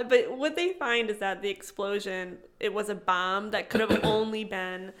 But what they find is that the explosion, it was a bomb that could have only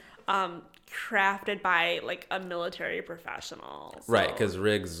been crafted by like a military professional. So. Right, because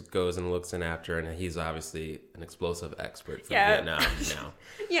Riggs goes and looks in after, and he's obviously an explosive expert from Yeah. Vietnam now.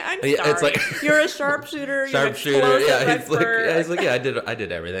 Yeah, I'm Yeah, sorry. it's like- You're a sharpshooter. Sharpshooter, You're an yeah. expert. He's like, yeah, I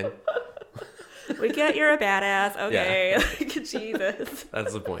did everything. We get you're a badass. Okay, like, Jesus.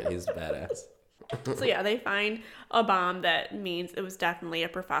 That's the point. He's badass. So yeah, they find a bomb that means it was definitely a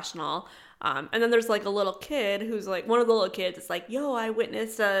professional. And then there's like a little kid who's like, one of the little kids is like, yo, I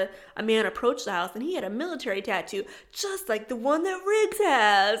witnessed a man approach the house and he had a military tattoo just like the one that Riggs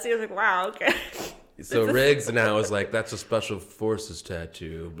has. He was like, wow, okay. So Riggs now is like, that's a special forces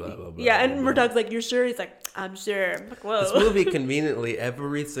tattoo, blah, blah, blah. Yeah, and blah, blah. Murtaugh's like, you're sure? He's like, I'm sure. I'm like, whoa. This movie, conveniently,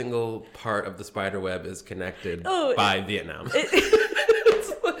 every single part of the spider web is connected by Vietnam.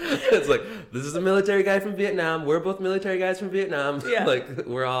 It's like, this is a military guy from Vietnam. We're both military guys from Vietnam. Yeah. Like,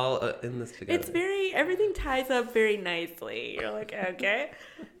 we're all in this together. It's everything ties up very nicely. You're like, okay.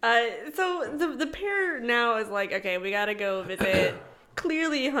 So the pair now is like, okay, we gotta go visit.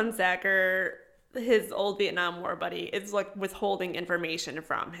 Clearly, Hunsaker, his old Vietnam War buddy, is like withholding information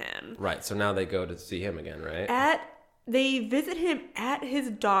from him. Right, so now they go to see him again, right? They visit him at his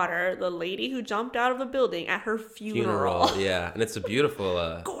daughter, the lady who jumped out of a building, at her funeral. Yeah, and it's a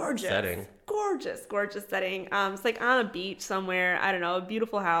beautiful Gorgeous setting. Gorgeous setting. It's like on a beach somewhere. I don't know, a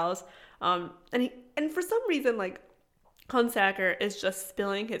beautiful house. And for some reason, like, Hunsaker is just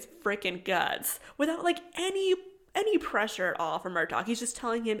spilling his freaking guts without like any pressure at all from Murtaugh. He's just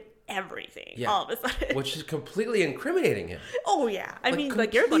telling him everything all of a sudden, which is completely incriminating him. Oh yeah, I mean, completely.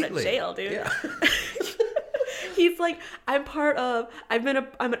 like, you're going to jail, dude. Yeah. He's like, I'm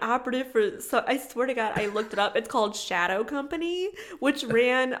an operative for, so I swear to God, I looked it up. It's called Shadow Company, which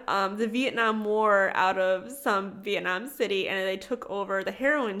ran the Vietnam War out of some Vietnam city, and they took over the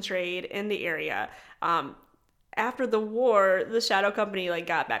heroin trade in the area. After the war, the Shadow Company like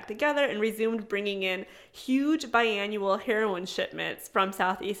got back together and resumed bringing in huge biannual heroin shipments from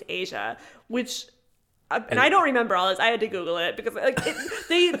Southeast Asia, which... And I don't remember all this. I had to Google it because like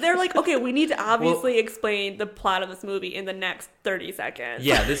they're like, okay, we need to obviously explain the plot of this movie in the next 30 seconds.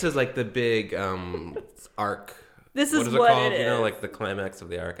 Yeah, this is like the big arc. This is what is it what called? it You know, is. like the climax of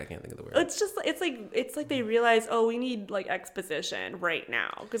the arc. I can't think of the word. It's just it's like they realize, oh, we need like exposition right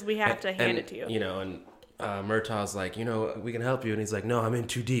now because we have to hand it to you. You know, and Murtaugh's like, you know, we can help you, and he's like, no, I'm in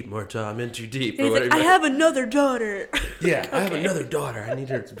too deep, Murtaugh. I'm in too deep. And he's like, I have another daughter. Yeah, I have another daughter. I need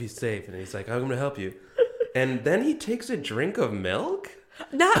her to be safe. And he's like, I'm gonna help you. And then he takes a drink of milk?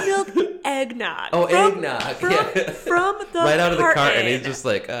 Not milk, eggnog. Oh, eggnog. From the right out of the carton. carton. He's just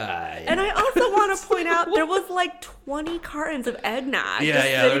like, And I also want to point out there was like 20 cartons of eggnog. Yeah, just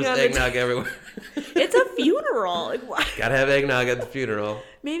sitting there's on the eggnog everywhere. It's a funeral. Like, what? Gotta have eggnog at the funeral.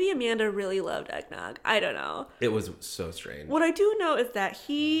 Maybe Amanda really loved eggnog. I don't know. It was so strange. What I do know is that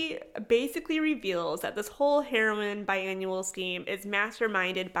he basically reveals that this whole heroin biannual scheme is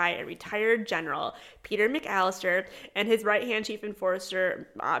masterminded by a retired general, Peter McAllister, and his right-hand chief enforcer,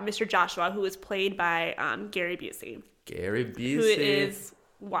 Mr. Joshua, who is played by Gary Busey. Gary Busey. Who is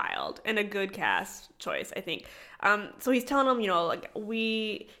wild and a good cast choice, I think. So he's telling him, you know, like,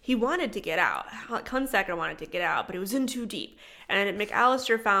 he wanted to get out. Hunsaker wanted to get out, but it was in too deep. And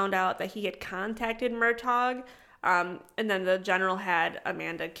McAllister found out that he had contacted Murtaugh, and then the general had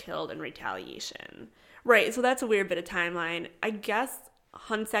Amanda killed in retaliation. Right, so that's a weird bit of timeline. I guess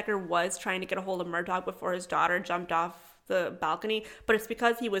Hunsaker was trying to get a hold of Murtaugh before his daughter jumped off the balcony, but it's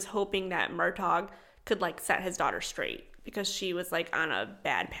because he was hoping that Murtaugh could, like, set his daughter straight. Because she was, like, on a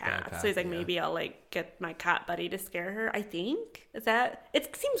bad path. So he's like, maybe I'll, like, get my cop buddy to scare her, I think. Is that...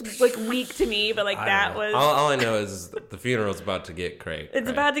 It seems, like, weak to me, but, like, that was... All I know is the funeral's about to get cray.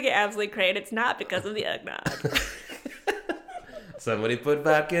 It's about to get absolutely cray, and it's not because of the eggnog. Somebody put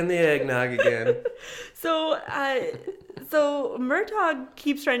back in the eggnog again. So Murtaugh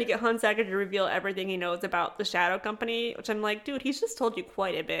keeps trying to get Hunsaker to reveal everything he knows about the Shadow Company, which I'm like, dude, he's just told you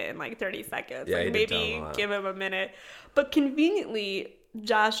quite a bit in like 30 seconds. Yeah, like, he did tell maybe him a lot. give him a minute. But conveniently,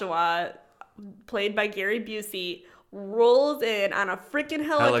 Joshua, played by Gary Busey, rolls in on a freaking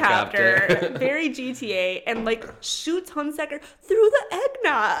helicopter, very GTA, and like shoots Hunsaker through the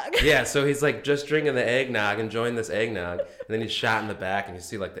eggnog. Yeah, so he's like just drinking the eggnog, enjoying this eggnog, and then he's shot in the back, and you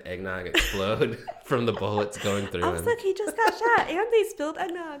see like the eggnog explode from the bullets going through I was him. like, he just got shot, and they spilled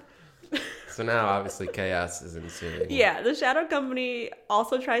eggnog. So now obviously chaos is ensuing. Yeah, the Shadow Company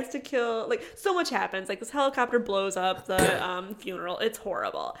also tries to kill, like, so much happens. Like, this helicopter blows up the funeral. It's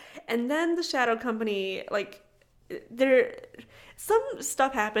horrible. And then the Shadow Company, like, there some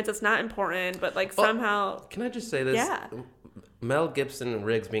stuff happens that's not important, but like somehow. Can I just say this? Yeah. Mel Gibson and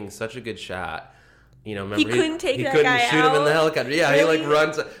Riggs being such a good shot. You know, remember He couldn't take he that couldn't guy shoot him in the out? helicopter. Yeah, Really? he like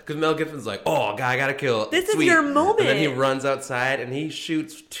runs because Mel Gibson's like, "Oh, guy, I gotta kill." This is Sweet. your moment. And then he runs outside and he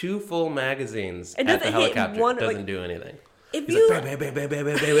shoots 2 full magazines It at the doesn't hit helicopter. one- Doesn't like, do anything. If He's you like, bam, bam, bam, bam,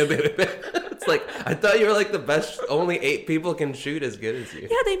 bam, bam, bam, bam, bam. It's like, I thought you were like the best. Only 8 people can shoot as good as you.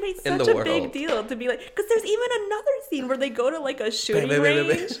 Yeah, they made in such the a big world. deal to be like, because there's even another scene where they go to like a shooting bam, bam, bam,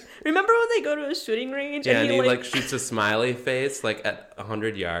 bam. range. Remember when they go to a shooting range Yeah, and he like like shoots a smiley face like at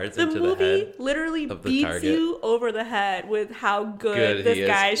 100 yards the into the movie head. literally of the beats target. you over the head with how good, Good this he is.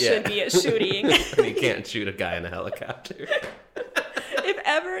 guy Yeah. should be at shooting. And he can't shoot a guy in a helicopter. If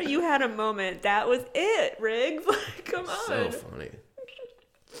ever you had a moment, that was it, Riggs. Like, come on. So funny.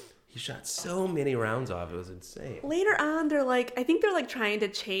 He shot so many rounds off. It was insane. Later on, they're like, I think they're like trying to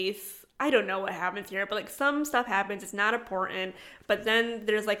chase. I don't know what happens here, but like some stuff happens. It's not important. But then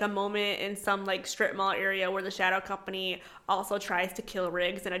there's like a moment in some like strip mall area where the Shadow Company also tries to kill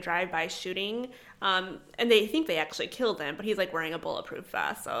Riggs in a drive-by shooting. And they think they actually killed him, but he's like wearing a bulletproof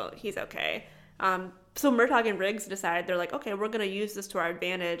vest, so he's okay. So Murtaugh and Riggs decide they're like, okay, we're gonna use this to our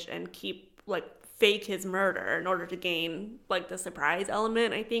advantage and keep like fake his murder in order to gain like the surprise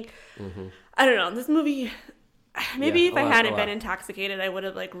element. I think I don't know, this movie maybe Yeah, if I a lot, hadn't a been lot. intoxicated I would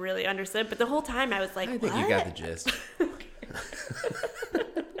have like really understood, but the whole time I was like, I think what? you got the gist.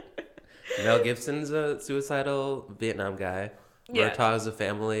 Mel Gibson's a suicidal Vietnam guy. Yeah. Murtaugh's a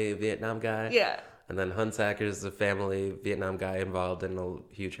family Vietnam guy. Yeah. And then Hunsacker's a family Vietnam guy involved in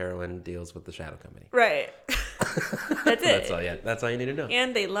a huge heroin deals with the Shadow Company. Right. That's it. That's all. Yeah, that's all you need to know.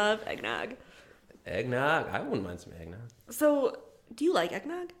 And they love eggnog. Eggnog. I wouldn't mind some eggnog. So do you like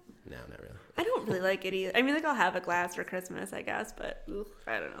eggnog? No, not really. I don't really like it either. I mean, like, I'll have a glass for Christmas, I guess, but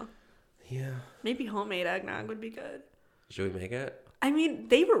I don't know. Yeah. Maybe homemade eggnog would be good. Should we make it? I mean,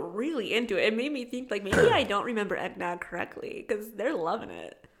 they were really into it. It made me think, like, maybe I don't remember eggnog correctly, because they're loving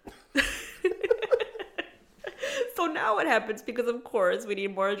it. So now what happens, because of course we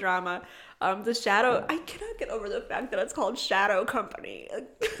need more drama, the Shadow, I cannot get over the fact that it's called Shadow Company.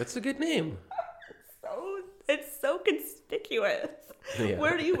 That's a good name. It's so conspicuous. Yeah.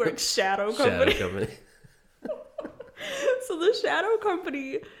 Where do you work, Shadow Company? Shadow Company. So the Shadow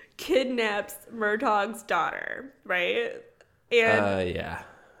Company kidnaps Murtaugh's daughter, right? And Yeah.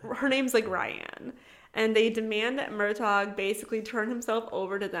 her name's like Ryan. And they demand that Murtaugh basically turn himself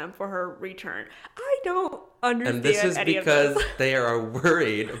over to them for her return. I don't understand And this is any because of this. they are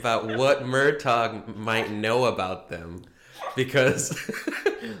worried about what Murtaugh might know about them. Because,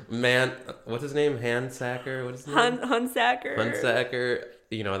 man, what's his name? Handsacker? What's his name? Hunsacker. Hunsacker.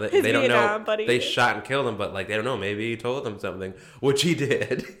 You know, His they don't Vietnam know. buddy. They shot and killed him, but like they don't know. Maybe he told them something, which he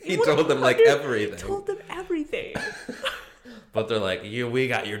did. He What told them like wonder- everything. Told them everything. But they're like, we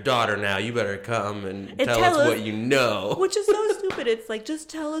got your daughter now. You better come and tell tell us us- what you know. Which is so stupid. It's like, just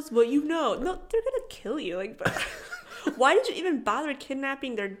tell us what you know. No, they're gonna kill you. Like, but why did you even bother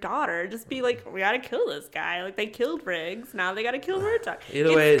kidnapping their daughter? Just be like, we gotta kill this guy. Like, they killed Riggs. Now they gotta kill Murtaugh. Either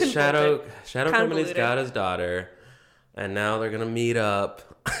It's way, convoluted. Shadow Company's Convoluted. got his daughter, and now they're gonna meet up.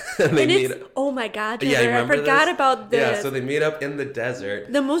 and And it's, oh my god, Yeah, you Trevor, I remember forgot this? about this. Yeah, so they meet up in the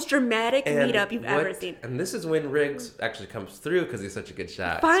desert. The most dramatic And meetup you've ever what- seen. And this is when Riggs actually comes through because he's such a good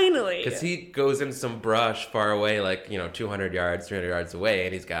shot. Finally. Because he goes in some brush far away, like, 200 yards, 300 yards away,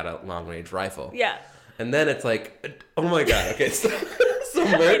 and he's got a long range rifle. Yeah. And then it's like, oh my god, okay, so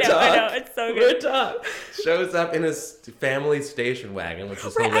I know, it's so good. Murtaugh shows up in his family station wagon, which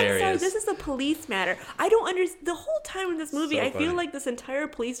is Right, hilarious. I'm sorry, this is a police matter. I don't understand. The whole time in this movie, So I feel funny. like this entire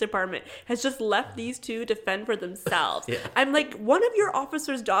police department has just left these two to fend for themselves. Yeah. I'm like, one of your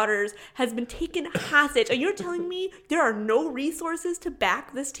officer's daughters has been taken hostage, and you're telling me there are no resources to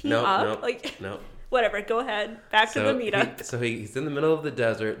back this team up? No. Whatever, go ahead. Back to the meetup. He's in the middle of the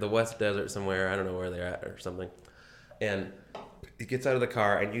desert, the West Desert somewhere. I don't know where they're at or something. And he gets out of the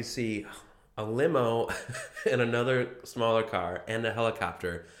car, and you see a limo and another smaller car and a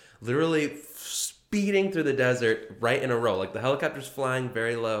helicopter literally speeding through the desert right in a row. Like, the helicopter's flying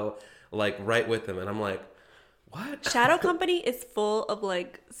very low, like, right with him. And I'm like, what? Shadow Company is full of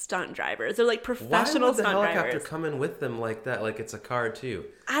like stunt drivers. They're like Why professional would the stunt helicopter drivers. come in with them like that? Like it's a car, too.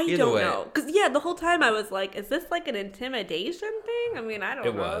 I Either don't way, know. Because, yeah, the whole time I was like, is this like an intimidation thing? I mean, I don't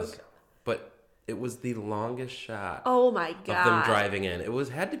know. It was. But It was the longest shot Oh my of them god. driving in. It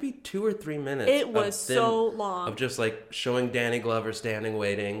had to be 2 or 3 minutes. It of was them- so long. Of just like showing Danny Glover standing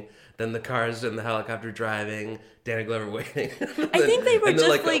waiting, then the cars in the helicopter driving, Danny Glover waiting. I think they were and then,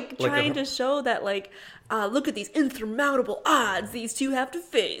 just like, trying to show that look at these insurmountable odds these two have to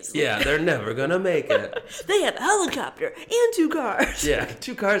face. Yeah, they're never gonna make it. They have a helicopter and 2 cars. Yeah,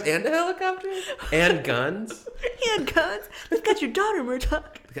 2 cars and a helicopter and guns. And guns. They've got your daughter,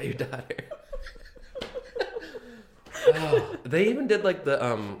 Murdoch. They got your daughter. Oh, they even did like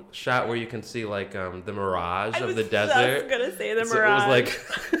the shot where you can see like the mirage of the desert. I was gonna say the So mirage. it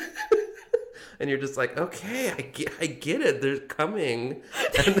was like, and you're just like, okay, I get it. They're coming,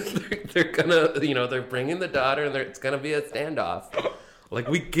 and they're gonna, they're bringing the daughter, and it's gonna be a standoff. Like,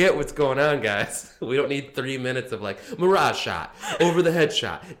 we get what's going on, guys. We don't need 3 minutes of like mirage shot, over the head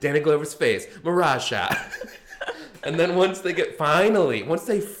shot, Danny Glover's face, mirage shot. And then once they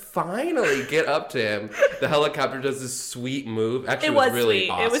finally get up to him, the helicopter does this sweet move. Actually, it was really sweet.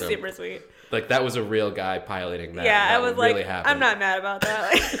 awesome. It was super sweet. Like, that was a real guy piloting that. Yeah, that I was really like, happened. I'm not mad about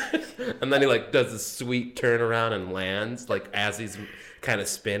that. And then he like does this sweet turnaround and lands like as he's kind of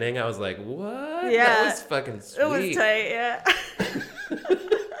spinning. I was like, what? Yeah. That was fucking sweet. It was tight, yeah.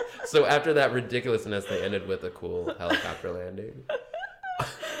 So after that ridiculousness, they ended with a cool helicopter landing.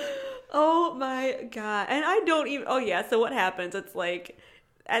 Oh my god. And I don't even oh yeah, so what happens? It's like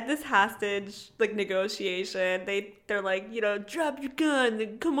at this hostage negotiation, they're like, drop your gun,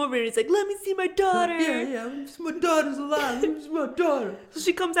 then come over here. He's like, let me see my daughter. Yeah, my daughter's alive. Let me see my daughter. So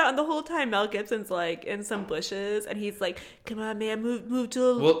she comes out, and the whole time Mel Gibson's like in some bushes, and he's like, come on, man, move to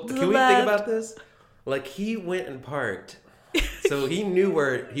the Well, to can the we left. think about this? Like, he went and parked, so he knew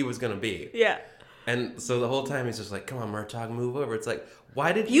where he was gonna be. Yeah. And so the whole time he's just like, come on, Murtaugh, move over. It's like,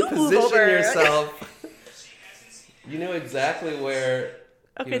 why did You you move position over. yourself? You knew exactly where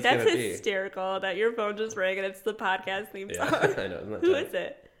he Okay, was that's gonna be. hysterical that your phone just rang and it's the podcast theme Yeah, song. I know. Isn't that Who tight? is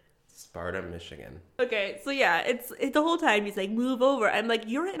it? Sparta, Michigan. Okay, so yeah, it's the whole time he's like, move over. I'm like,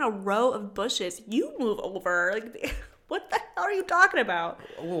 you're in a row of bushes. You move over. Like, what the hell are you talking about?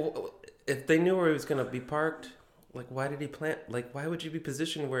 Well, if they knew where he was gonna be parked, like, why did he plant? Like, why would you be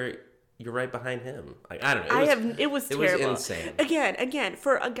positioned where you're right behind him? Like, I don't know. It was terrible. It was insane. Again,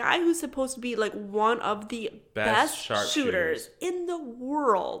 for a guy who's supposed to be like one of the best sharpshooters. shooters in the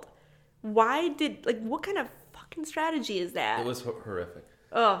world, what kind of fucking strategy is that? It was horrific.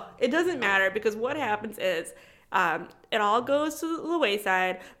 Oh, it doesn't matter because what happens is it all goes to the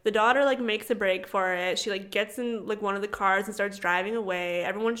wayside. The daughter makes a break for it. She gets in one of the cars and starts driving away.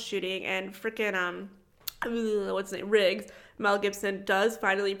 Everyone's shooting and freaking what's his name? Riggs. Mel Gibson does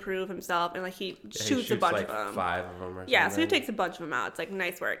finally prove himself and he shoots a bunch of them. 5 of them or something. Yeah, so he takes a bunch of them out. It's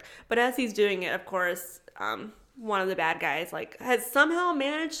nice work. But as he's doing it, of course, one of the bad guys has somehow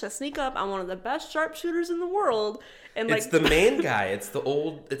managed to sneak up on one of the best sharpshooters in the world. And it's the main guy. It's the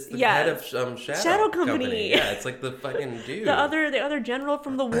head of Shadow Company. Yeah, it's the fucking dude. the other general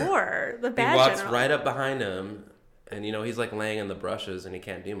from the war. The bad He walks general. right up behind him, and he's laying in the brushes, and he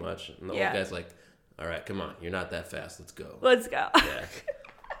can't do much. And the old guy's like, "All right, come on, you're not that fast. Let's go." Let's go. Yeah.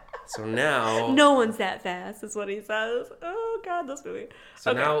 So now, No one's that fast, is what he says. Oh god, this movie.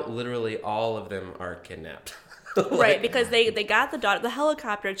 So Okay. now, literally, all of them are kidnapped. Right, because they got the daughter. The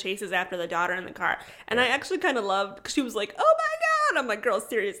helicopter chases after the daughter in the car, and I actually kind of loved because she was like, "Oh my god!" I'm like, "Girl,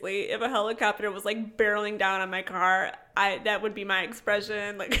 seriously, if a helicopter was barreling down on my car, that would be my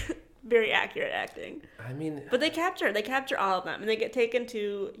expression." Very accurate acting. I mean, But they capture all of them, and they get taken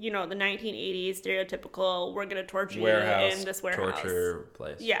to the 1980s stereotypical. We're gonna torture you in this warehouse. torture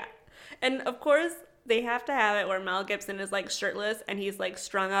place. Yeah, and of course they have to have it where Mel Gibson is shirtless and he's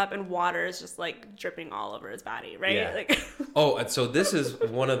strung up and water is just dripping all over his body, right? Yeah. Oh, and so this is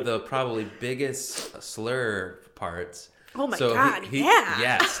one of the probably biggest slur parts. Oh my so god! yeah.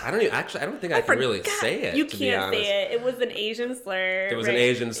 Yes, I don't think I can really forgot. say it. You to be can't honest. say it. It was an Asian slur. It was right? an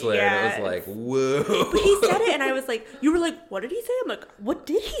Asian slur, Yeah. and it was whoa. But he said it, and I was like, "You were like, what did he say?" I'm like, "What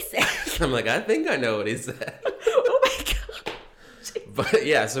did he say?" I'm like, I think I know what he said. Oh my god! But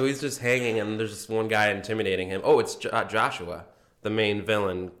yeah, so he's just hanging, and there's this one guy intimidating him. Oh, it's Joshua, the main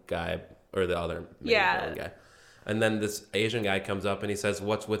villain guy, or the other main villain guy. And then this Asian guy comes up and he says,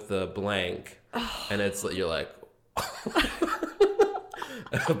 "What's with the blank?" And you're like,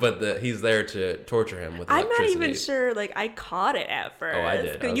 but he's there to torture him with I'm electricity. not even sure. I caught it at first. Oh, I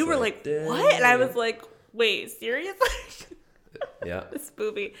did. I 'Cause was you were like, like, "What?" And I was like, "Wait, seriously?" Yeah. This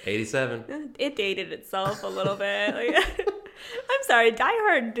movie. 87. It dated itself a little bit. I'm sorry, Die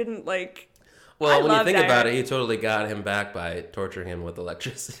Hard didn't Well, when you love think Die about Hard. it, he totally got him back by torturing him with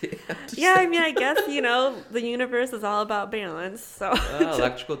electricity. Yeah, I mean, I guess, the universe is all about balance, so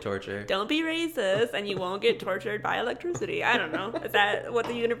Electrical torture. don't be racist and you won't get tortured by electricity. I don't know. Is that what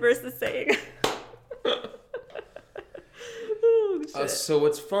the universe is saying? Oh, shit. So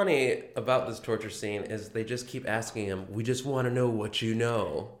what's funny about this torture scene is they just keep asking him, we just want to know what you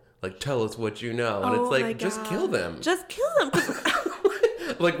know. Like, tell us what you know. And Oh it's like, my just God. kill them. Just kill them.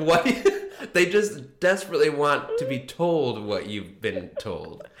 'Cause Like, why? They just desperately want to be told what you've been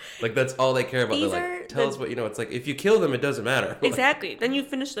told. Like, that's all they care about. These They're are like, tell the- us what you know. It's like, if you kill them, it doesn't matter. Exactly. Then you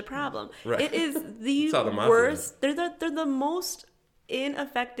finish the problem. Right. It is the That's how the mafia worst. They're the most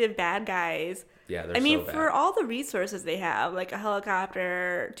ineffective bad guys. Yeah, they're I mean, so bad. for all the resources they have, like a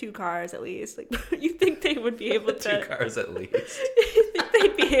helicopter, 2 cars at least, like you think they would be able to? 2 cars at least. You think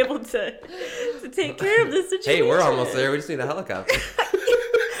they'd be able to take care of this situation? Hey, we're almost there. We just need a helicopter.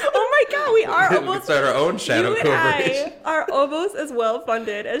 Oh my God, we are We can almost. start our own shadow you and corporation. I are almost as well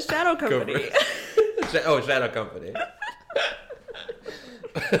funded as Shadow Company. Shadow Company.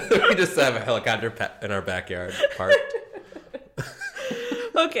 We just have a helicopter in our backyard parked.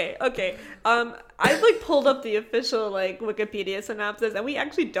 Okay. I've like pulled up the official like Wikipedia synopsis, and we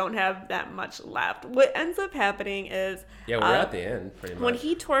actually don't have that much left. What ends up happening is Yeah, we're at the end, pretty much. when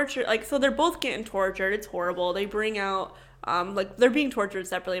he tortured, so they're both getting tortured. It's horrible. They bring out they're being tortured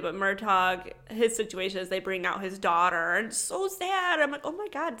separately, but Murtaugh, his situation is they bring out his daughter, and it's so sad. I'm like, oh my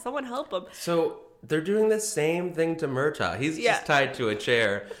God, someone help him. So they're doing the same thing to Murtaugh. He's Yeah. just tied to a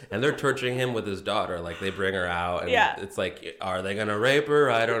chair, and they're torturing him with his daughter. Like, they bring her out, and Yeah. it's like, are they gonna rape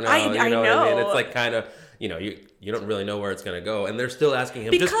her? I don't know. I you know what I mean? know. It's like kind of, you don't really know where it's gonna go, and they're still asking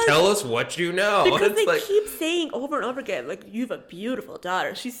him, just Because- tell us what you know. Because And it's they like, keep saying over and over again, like, you have a beautiful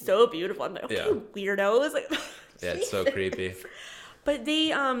daughter. She's so beautiful. I'm like, okay, Yeah. weirdos. Like, yeah, it's so creepy. But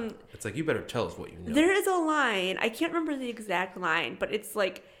they, It's like, you better tell us what you know. there is a line. I can't remember the exact line, but it's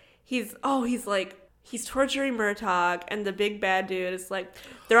like, he's torturing Murtaugh, and the big bad dude is like,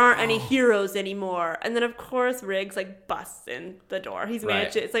 there aren't any heroes anymore. And then, of course, Riggs, like, busts in the door. He's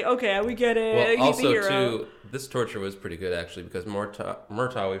managed it. It's like, okay, we get it. Well, He's a also, hero. too, this torture was pretty good, actually, because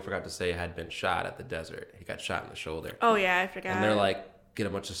Murtaugh, we forgot to say, had been shot at the desert. He got shot in the shoulder. Oh, yeah, I forgot. And they're like, get a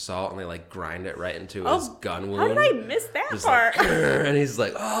bunch of salt, and they, like, grind it right into Oh, his gun wound. how did I miss that Just part? like, and he's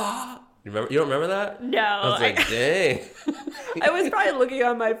like, oh. You don't remember that? No. I was like, dang. I was probably looking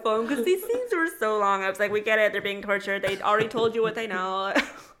on my phone because these scenes were so long. I was like, we get it. They're being tortured. They already told you what they know.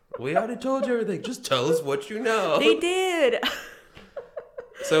 We already told you everything. Just tell us what you know. They did.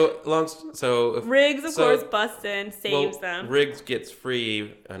 So Riggs, of course, busts in, saves them. Riggs gets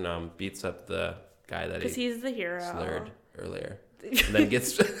free and beats up the guy that Because he he's the hero. slurred earlier, and then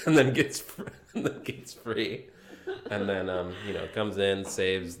gets free, and then comes in,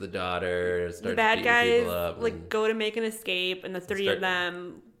 saves the daughter, starts The bad beating guys people up, like and- go to make an escape, and the three start- of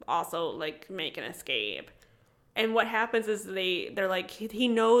them also like make an escape. And what happens is they're like, he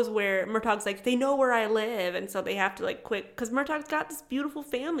knows where Murtaugh's like, they know where I live, and so they have to like quick, because Murtaugh's got this beautiful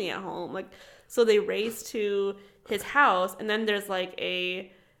family at home, like, so they race to his house, and then there's like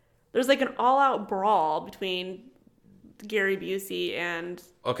an all-out brawl between Gary Busey and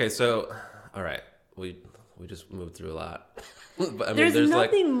Okay, so all right, we just moved through a lot. But, I mean, there's like,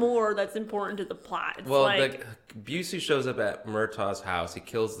 nothing more that's important to the plot. It's well, like, Busey shows up at Murtaugh's house. He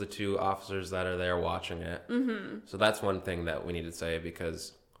kills the 2 officers that are there watching it. Mm-hmm. So that's one thing that we need to say,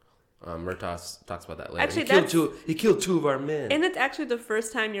 because Murtaugh talks about that later. Actually, he killed 2 of our men. and it's actually the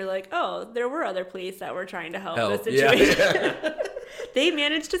first time you're like, oh, there were other police that were trying to help Help, this yeah. situation. They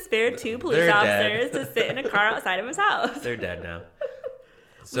managed to spare 2 police They're officers dead. to sit in a car outside of his house. They're dead now.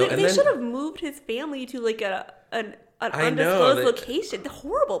 So They should have moved his family to like an I know, undisclosed location.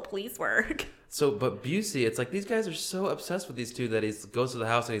 Horrible police work. But Busey, it's like these guys are so obsessed with these 2 that he goes to the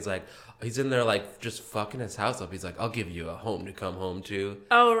house and he's in there like just fucking his house up. He's like, I'll give you a home to come home to.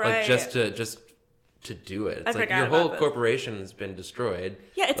 Oh, right. Like just to do it. It's like forgot your about whole this. corporation has been destroyed.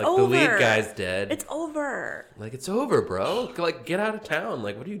 Yeah, it's like, over. The lead guy's dead. It's over. Like, it's over, bro. Like, get out of town.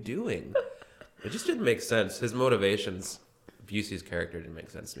 Like, what are you doing? It just didn't make sense. His motivations, Busey's character didn't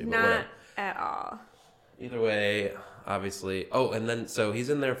make sense to me. But Not whatever. at all. Either way, obviously. Oh, and then so he's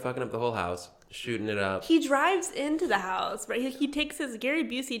in there fucking up the whole house, shooting it up. He drives into the house, right? Gary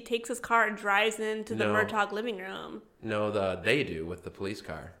Busey takes his car and drives into the No. Murtaugh living room. No, they do with the police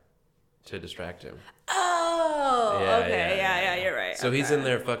car to distract him. Oh, Yeah, okay. yeah, Yeah, you're right. So he's Okay. in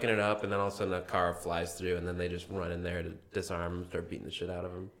there fucking it up, and then all of a sudden a car flies through, and then they just run in there to disarm him, start beating the shit out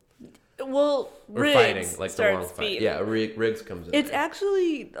of him. Well, Or Riggs fighting, like the long starts fight. beating. Yeah, Riggs comes in. It's there.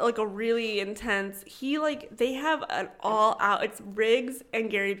 actually like a really intense. They have an all out. It's Riggs and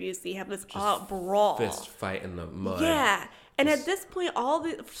Gary Busey have this all out brawl. Fist fight in the mud. Yeah. And at this point,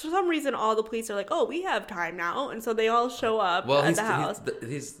 for some reason, all the police are like, "Oh, we have time now," and so they all show up at the house.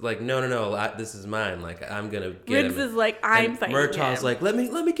 He's like, no, this is mine. Like, I'm gonna get Riggs him. is like, "I'm fighting Murtaugh's him." like, let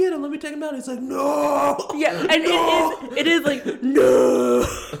me get him. Let me take him out. He's like, no. Yeah, and it is like no,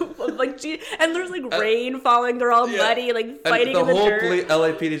 and there's like rain falling. They're all muddy, like fighting in the dirt. The whole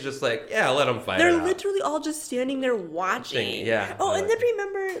LAPD's just like, yeah, let them fight. They're it out. literally all just standing there watching. Yeah. Oh, and then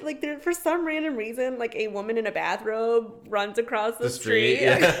remember, like, for some random reason, like a woman in a bathrobe runs across the street.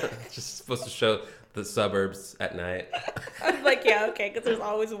 Yeah. Just supposed to show the suburbs at night. I'm like, yeah, okay, because there's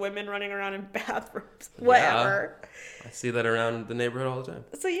always women running around in bathrobes. Whatever. Yeah. I see that around the neighborhood all the time.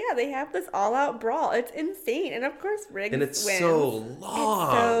 So yeah, they have this all-out brawl. It's insane, and of course Riggs And it's wins. so long.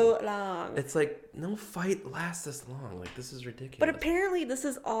 It's so long. It's like no fight lasts this long. Like, this is ridiculous. But apparently, this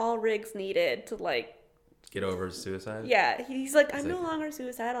is all Riggs needed to like. Get over his suicide. Yeah, he's like, I'm no longer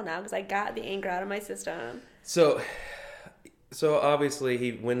suicidal now because I got the anger out of my system. So obviously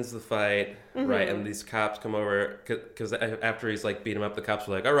he wins the fight, right? And these cops come over because after he's like beat him up, the cops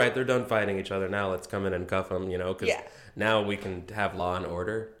are like, "All right, they're done fighting each other. Now let's come in and cuff them," because now we can have law and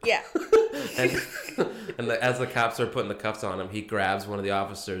order. Yeah. As the cops are putting the cuffs on him, he grabs one of the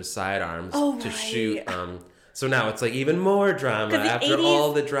officer's sidearms to shoot. So now it's like even more drama after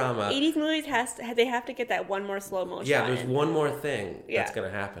all the drama. 80s movies they have to get that one more slow motion. Yeah, there's one more thing that's gonna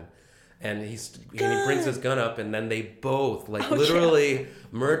happen. And he brings his gun up, and then they both, literally,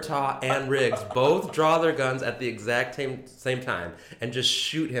 Murtaugh and Riggs both draw their guns at the exact same time and just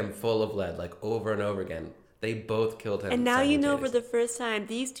shoot him full of lead, like, over and over again. They both killed him. And now you know for the first time,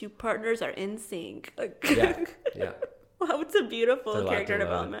 these two partners are in sync. Yeah. Wow, it's a beautiful They're character locked in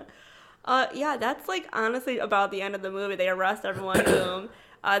development. Yeah, that's, like, honestly about the end of the movie. They arrest everyone, boom.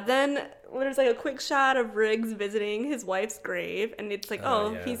 Then there's like a quick shot of Riggs visiting his wife's grave, and it's like,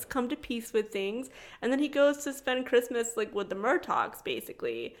 he's come to peace with things. And then he goes to spend Christmas like with the Murtaughs,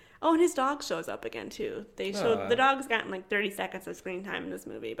 basically. Oh, and his dog shows up again too. They showed the dog's gotten like 30 seconds of screen time in this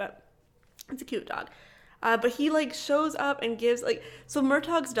movie, but it's a cute dog. But he like shows up and gives so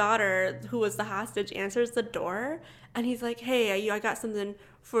Murtaugh's daughter, who was the hostage, answers the door, and he's like, "Hey, I got something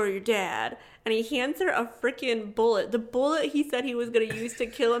for your dad," and he hands her a freaking bullet. The bullet he said he was gonna use to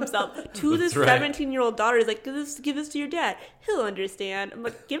kill himself to this 17-year-old daughter. He's like, give this to your dad. He'll understand. I'm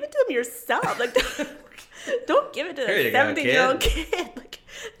like, give it to him yourself. Like, don't give it to a 17-year-old kid. Like,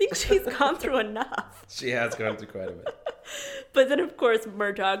 I think she's gone through enough. She has gone through quite a bit. But then, of course,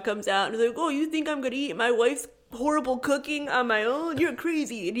 Murtaugh comes out and is like, "Oh, you think I'm gonna eat my wife's horrible cooking on my own? You're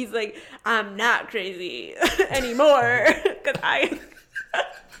crazy." And he's like, "I'm not crazy anymore because I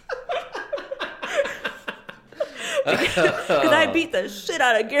beat the shit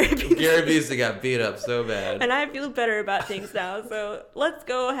out of Gary Busey. Gary Busey got beat up so bad, and I feel better about things now. So let's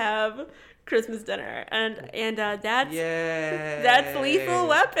go have Christmas dinner." And that's Lethal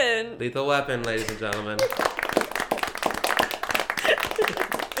Weapon. Lethal Weapon, ladies and gentlemen.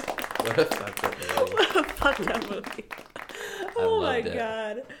 What a fucked up movie. Oh my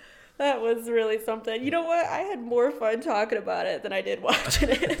god. That was really something. You know what? I had more fun talking about it than I did watching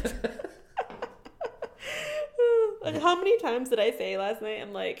it. Like, how many times did I say last night?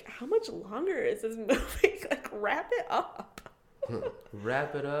 I'm like, how much longer is this movie? Like, wrap it up.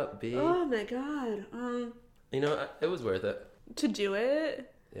 Wrap it up, B. Oh my god. It was worth it. To do it?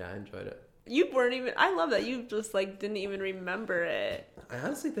 Yeah, I enjoyed it. You weren't even. I love that you just like didn't even remember it. I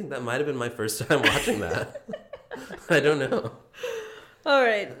honestly think that might have been my first time watching that. I don't know. All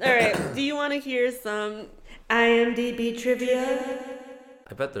right. Do you want to hear some IMDb trivia?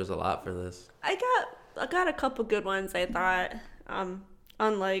 I bet there's a lot for this. I got a couple good ones. I thought,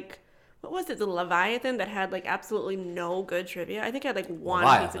 unlike what was it, the Leviathan that had like absolutely no good trivia. I think I had like one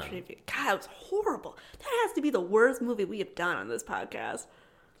piece of trivia. God, it was horrible. That has to be the worst movie we have done on this podcast.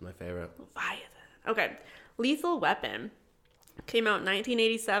 My favorite. Leviathan. Okay. Lethal Weapon came out in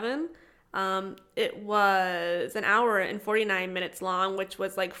 1987. It was an hour and 49 minutes long, which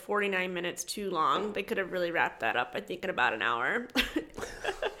was like 49 minutes too long. They could have really wrapped that up, I think, in about an hour.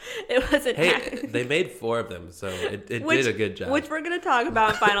 It wasn't. They made 4 of them, so it did a good job. Which we're going to talk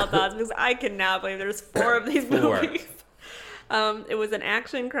about in Final Thoughts, because I cannot believe there's 4 of these movies. It was an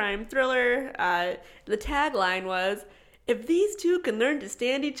action crime thriller. The tagline was, "If these two can learn to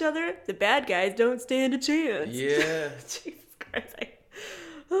stand each other, the bad guys don't stand a chance." Yeah. Jesus Christ.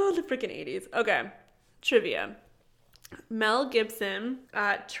 Oh, the freaking 80s. Okay. Trivia. Mel Gibson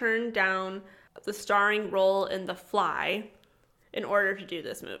turned down the starring role in The Fly in order to do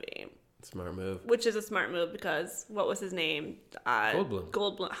this movie. Smart move. Which is a smart move because what was his name?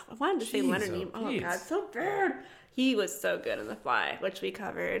 Goldblum. I wanted to say Leonard Nimoy. Oh God, so bad. He was so good in The Fly, which we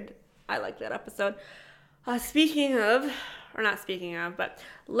covered. I liked that episode. But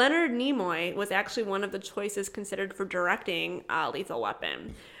Leonard Nimoy was actually one of the choices considered for directing Lethal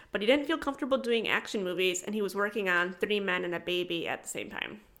Weapon. But he didn't feel comfortable doing action movies, and he was working on 3 Men and a Baby at the same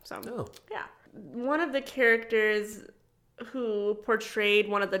time. So, yeah. One of the characters who portrayed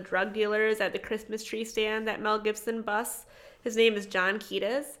one of the drug dealers at the Christmas tree stand that Mel Gibson busts, his name is John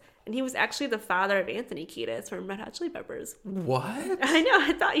Kiedis, and he was actually the father of Anthony Kiedis from Red Hot Chili Peppers. What? I know,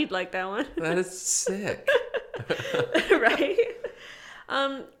 I thought you'd like that one. That is sick. Right?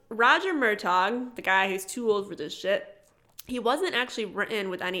 Roger Murtaugh, the guy who's too old for this shit, he wasn't actually written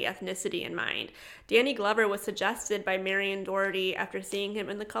with any ethnicity in mind. Danny Glover was suggested by Marion Doherty after seeing him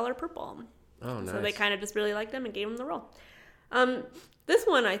in The Color Purple. Oh, nice. So they kind of just really liked him and gave him the role. This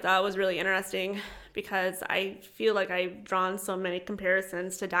one I thought was really interesting because I feel like I've drawn so many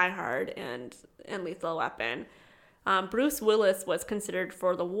comparisons to Die Hard and Lethal Weapon. Bruce Willis was considered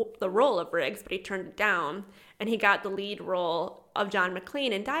for the role of Riggs, but he turned it down, and he got the lead role of John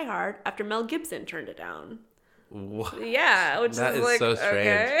McClane in Die Hard after Mel Gibson turned it down. What? Yeah, which that is is like, so strange.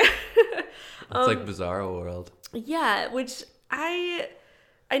 okay. It's like Bizarro World. Yeah, which I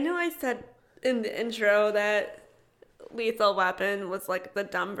know I said in the intro that Lethal Weapon was like the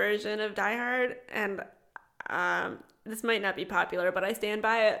dumb version of Die Hard, and this might not be popular, but I stand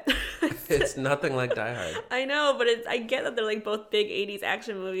by it. It's nothing like Die Hard. I know, but I get that they're like both big 80s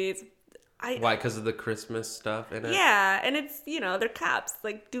action movies. Why? Because of the Christmas stuff in it? Yeah, and it's, they're cops,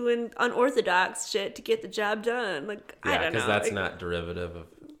 like, doing unorthodox shit to get the job done. Like, I don't know. Because that's not derivative of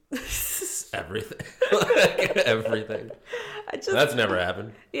everything. Like, everything. That's never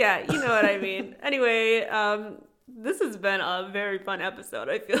happened. Yeah, you know what I mean. Anyway, this has been a very fun episode,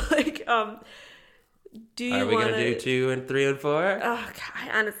 I feel like. Do you Are we going to do 2 and 3 and 4? Oh, God,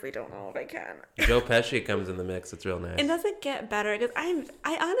 I honestly don't know if I can. Joe Pesci comes in the mix. It's real nice. And does it get better? Because I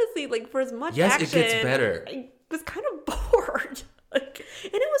honestly, like, for as much yes, action... Yes, it gets better. I was kind of bored. Like,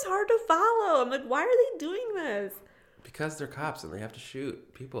 and it was hard to follow. I'm like, why are they doing this? Because they're cops and they have to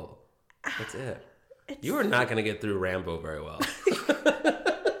shoot people. That's it. You are not going to get through Rambo very well.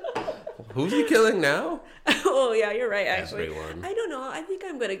 Who's he killing now? Oh, yeah, you're right, actually. Everyone. I don't know. I think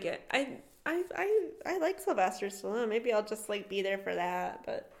I'm going to get... I like Sylvester Stallone. Maybe I'll just like be there for that.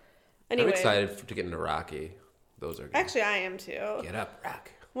 But anyway, I'm excited to get into Rocky. Those are good. Actually, I am too. Get up, Rock.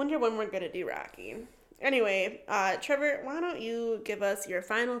 Wonder when we're gonna do Rocky. Anyway, Trevor, why don't you give us your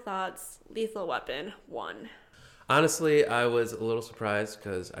final thoughts? Lethal Weapon 1. Honestly, I was a little surprised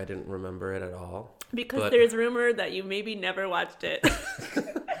because I didn't remember it at all. Because there's rumor that you maybe never watched it.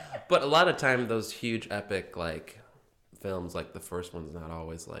 But a lot of time, those huge epic like films, like the first one's not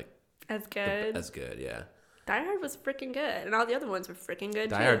always like as good. As good, yeah. Die Hard was freaking good, and all the other ones were freaking good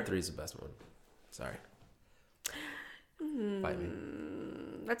too. Die Hard 3 is the best one. Sorry. Fight me.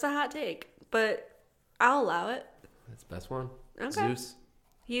 That's a hot take, but I'll allow it. That's the best one. Okay. Zeus.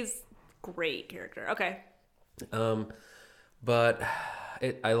 He's great character. Okay. But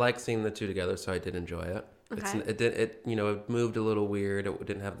I like seeing the two together, so I did enjoy it. Okay. It moved a little weird. It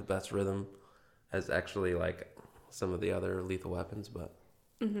didn't have the best rhythm as actually like some of the other Lethal Weapons, but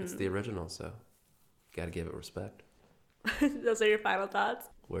it's the original, so got to give it respect. Those are your final thoughts?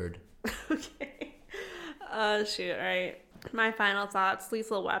 Word. Okay. Shoot, all right. My final thoughts,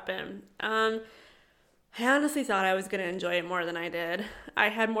 Lethal Weapon. I honestly thought I was going to enjoy it more than I did. I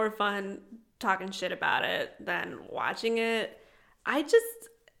had more fun talking shit about it than watching it.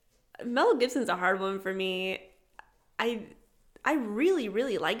 Mel Gibson's a hard one for me. I really,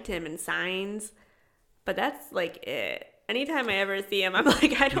 really liked him in Signs, but that's like it. Anytime I ever see him, I'm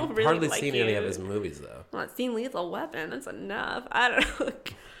like, I don't really hardly like seen you. any of his movies though. Well, I've seen Lethal Weapon. That's enough. I don't know.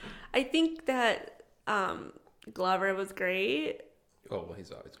 I think that Glover was great. Oh, well,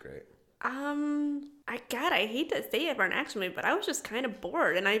 he's always great. I hate to say it for an action movie, but I was just kind of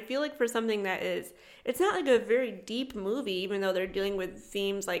bored. And I feel like for something that it's not like a very deep movie, even though they're dealing with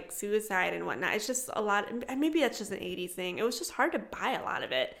themes like suicide and whatnot. It's just a lot, and maybe that's just an 80s thing. It was just hard to buy a lot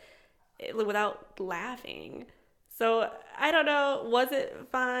of it without laughing. So, I don't know. Was it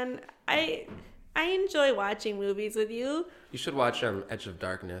fun? I enjoy watching movies with you. You should watch Edge of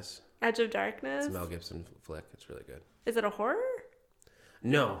Darkness. Edge of Darkness? It's a Mel Gibson flick. It's really good. Is it a horror?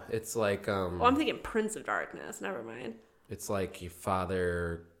 No, it's like... Oh, I'm thinking Prince of Darkness. Never mind. It's like your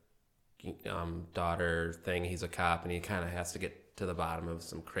father, daughter thing. He's a cop, and he kind of has to get to the bottom of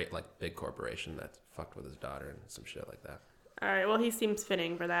some big corporation that fucked with his daughter and some shit like that. All right. Well, he seems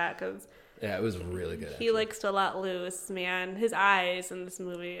fitting for that because... Yeah, it was really good. He likes to let loose, man. His eyes in this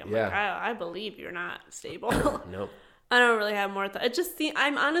movie. I'm like, I believe you're not stable. Nope. I don't really have more thought. It just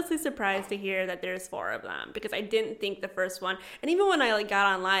I'm honestly surprised to hear that there's 4 of them because I didn't think the first one. And even when I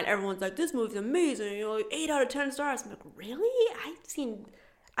got online, everyone's like, "This movie's amazing. 8 out of 10 stars." I'm like, really?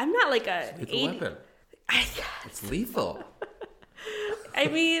 I'm not like a It's 80. a weapon. It's lethal. I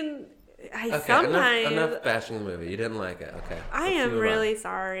mean, Okay, sometimes enough bashing the movie. You didn't like it. Okay. I let's am move on. really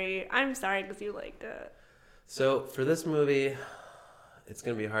sorry. I'm sorry because you liked it. So for this movie, it's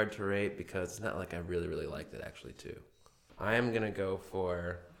gonna be hard to rate because it's not like I really, really liked it actually too. I am gonna go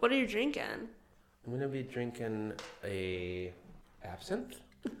for. What are you drinking? I'm gonna be drinking a absinthe.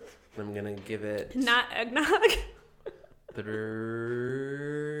 I'm gonna give it Not eggnog.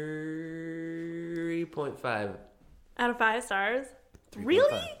 3.5 Out of 5 stars. 3.5.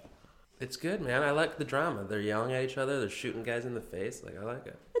 Really? It's good, man. I like the drama. They're yelling at each other. They're shooting guys in the face. I like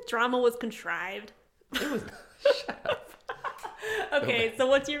it. The drama was contrived. It was. Shut up. Okay, so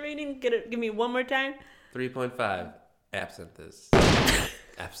what's your rating? Give me one more time. 3.5. Absinthes.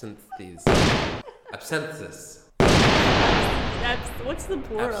 Absinthes. Absinthes. What's the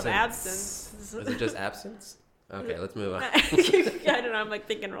plural of Absence. absence? Is it just absence? Okay, let's move on. I don't know. I'm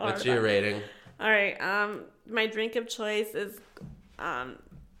thinking real hard. What's your rating? All right. My drink of choice is,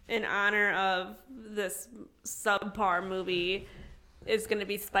 in honor of this subpar movie, is going to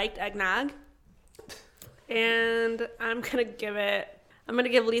be spiked eggnog, and I'm gonna give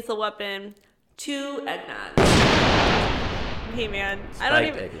Lethal Weapon 2 eggnogs. Hey man,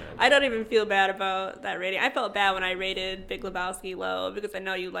 I don't even feel bad about that rating. I felt bad when I rated Big Lebowski low because I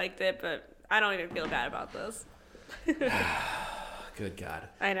know you liked it, but I don't even feel bad about this. Good God.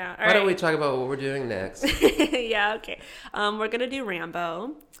 I know. Why don't we talk about what we're doing next? Yeah, okay. We're gonna do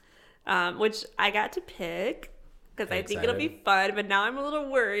Rambo, which I got to pick because I think it'll be fun. But now I'm a little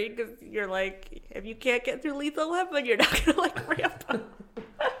worried because you're like, if you can't get through Lethal Weapon, you're not gonna like Rambo.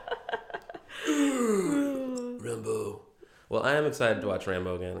 Rambo. Well, I am excited to watch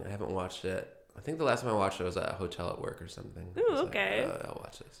Rambo again. I haven't watched it. I think the last time I watched it was at a hotel at work or something. Ooh, okay. I'll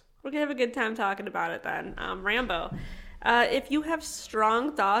watch this. We're gonna have a good time talking about it then. Rambo. If you have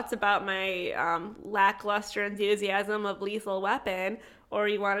strong thoughts about my lackluster enthusiasm of Lethal Weapon, or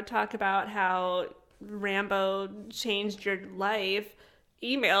you want to talk about how Rambo changed your life,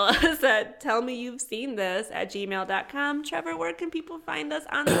 email us at tellmeyou'veseenthis@gmail.com. Trevor, where can people find us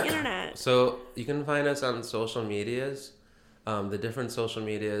on the internet? So you can find us on social medias. The different social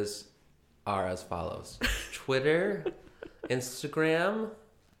medias are as follows: Twitter, Instagram,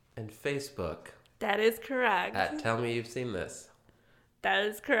 and Facebook. That is correct. Tell Me You've Seen This. That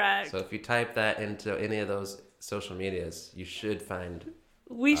is correct. So if you type that into any of those social medias, you should find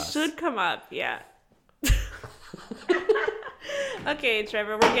We us. should come up, yeah. Okay,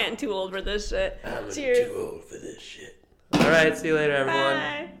 Trevor, we're getting too old for this shit. Cheers. too old for this shit. All right, see you later, everyone.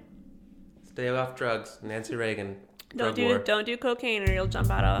 Bye. Stay off drugs. Nancy Reagan. Don't Drug war. do cocaine or you'll jump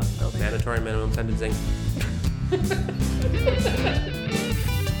out of a building. Mandatory minimum sentencing.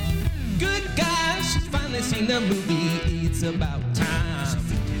 Good guys, she's finally seen the movie. It's about time.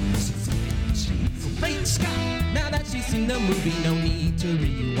 Great Scott, now that she's seen the movie, no need to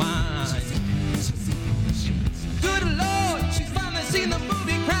rewind. Good Lord, she's finally seen the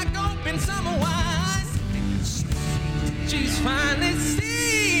movie. Crack open summer wine. She's finally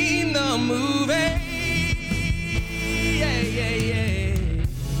seen the movie. Yeah, yeah, yeah.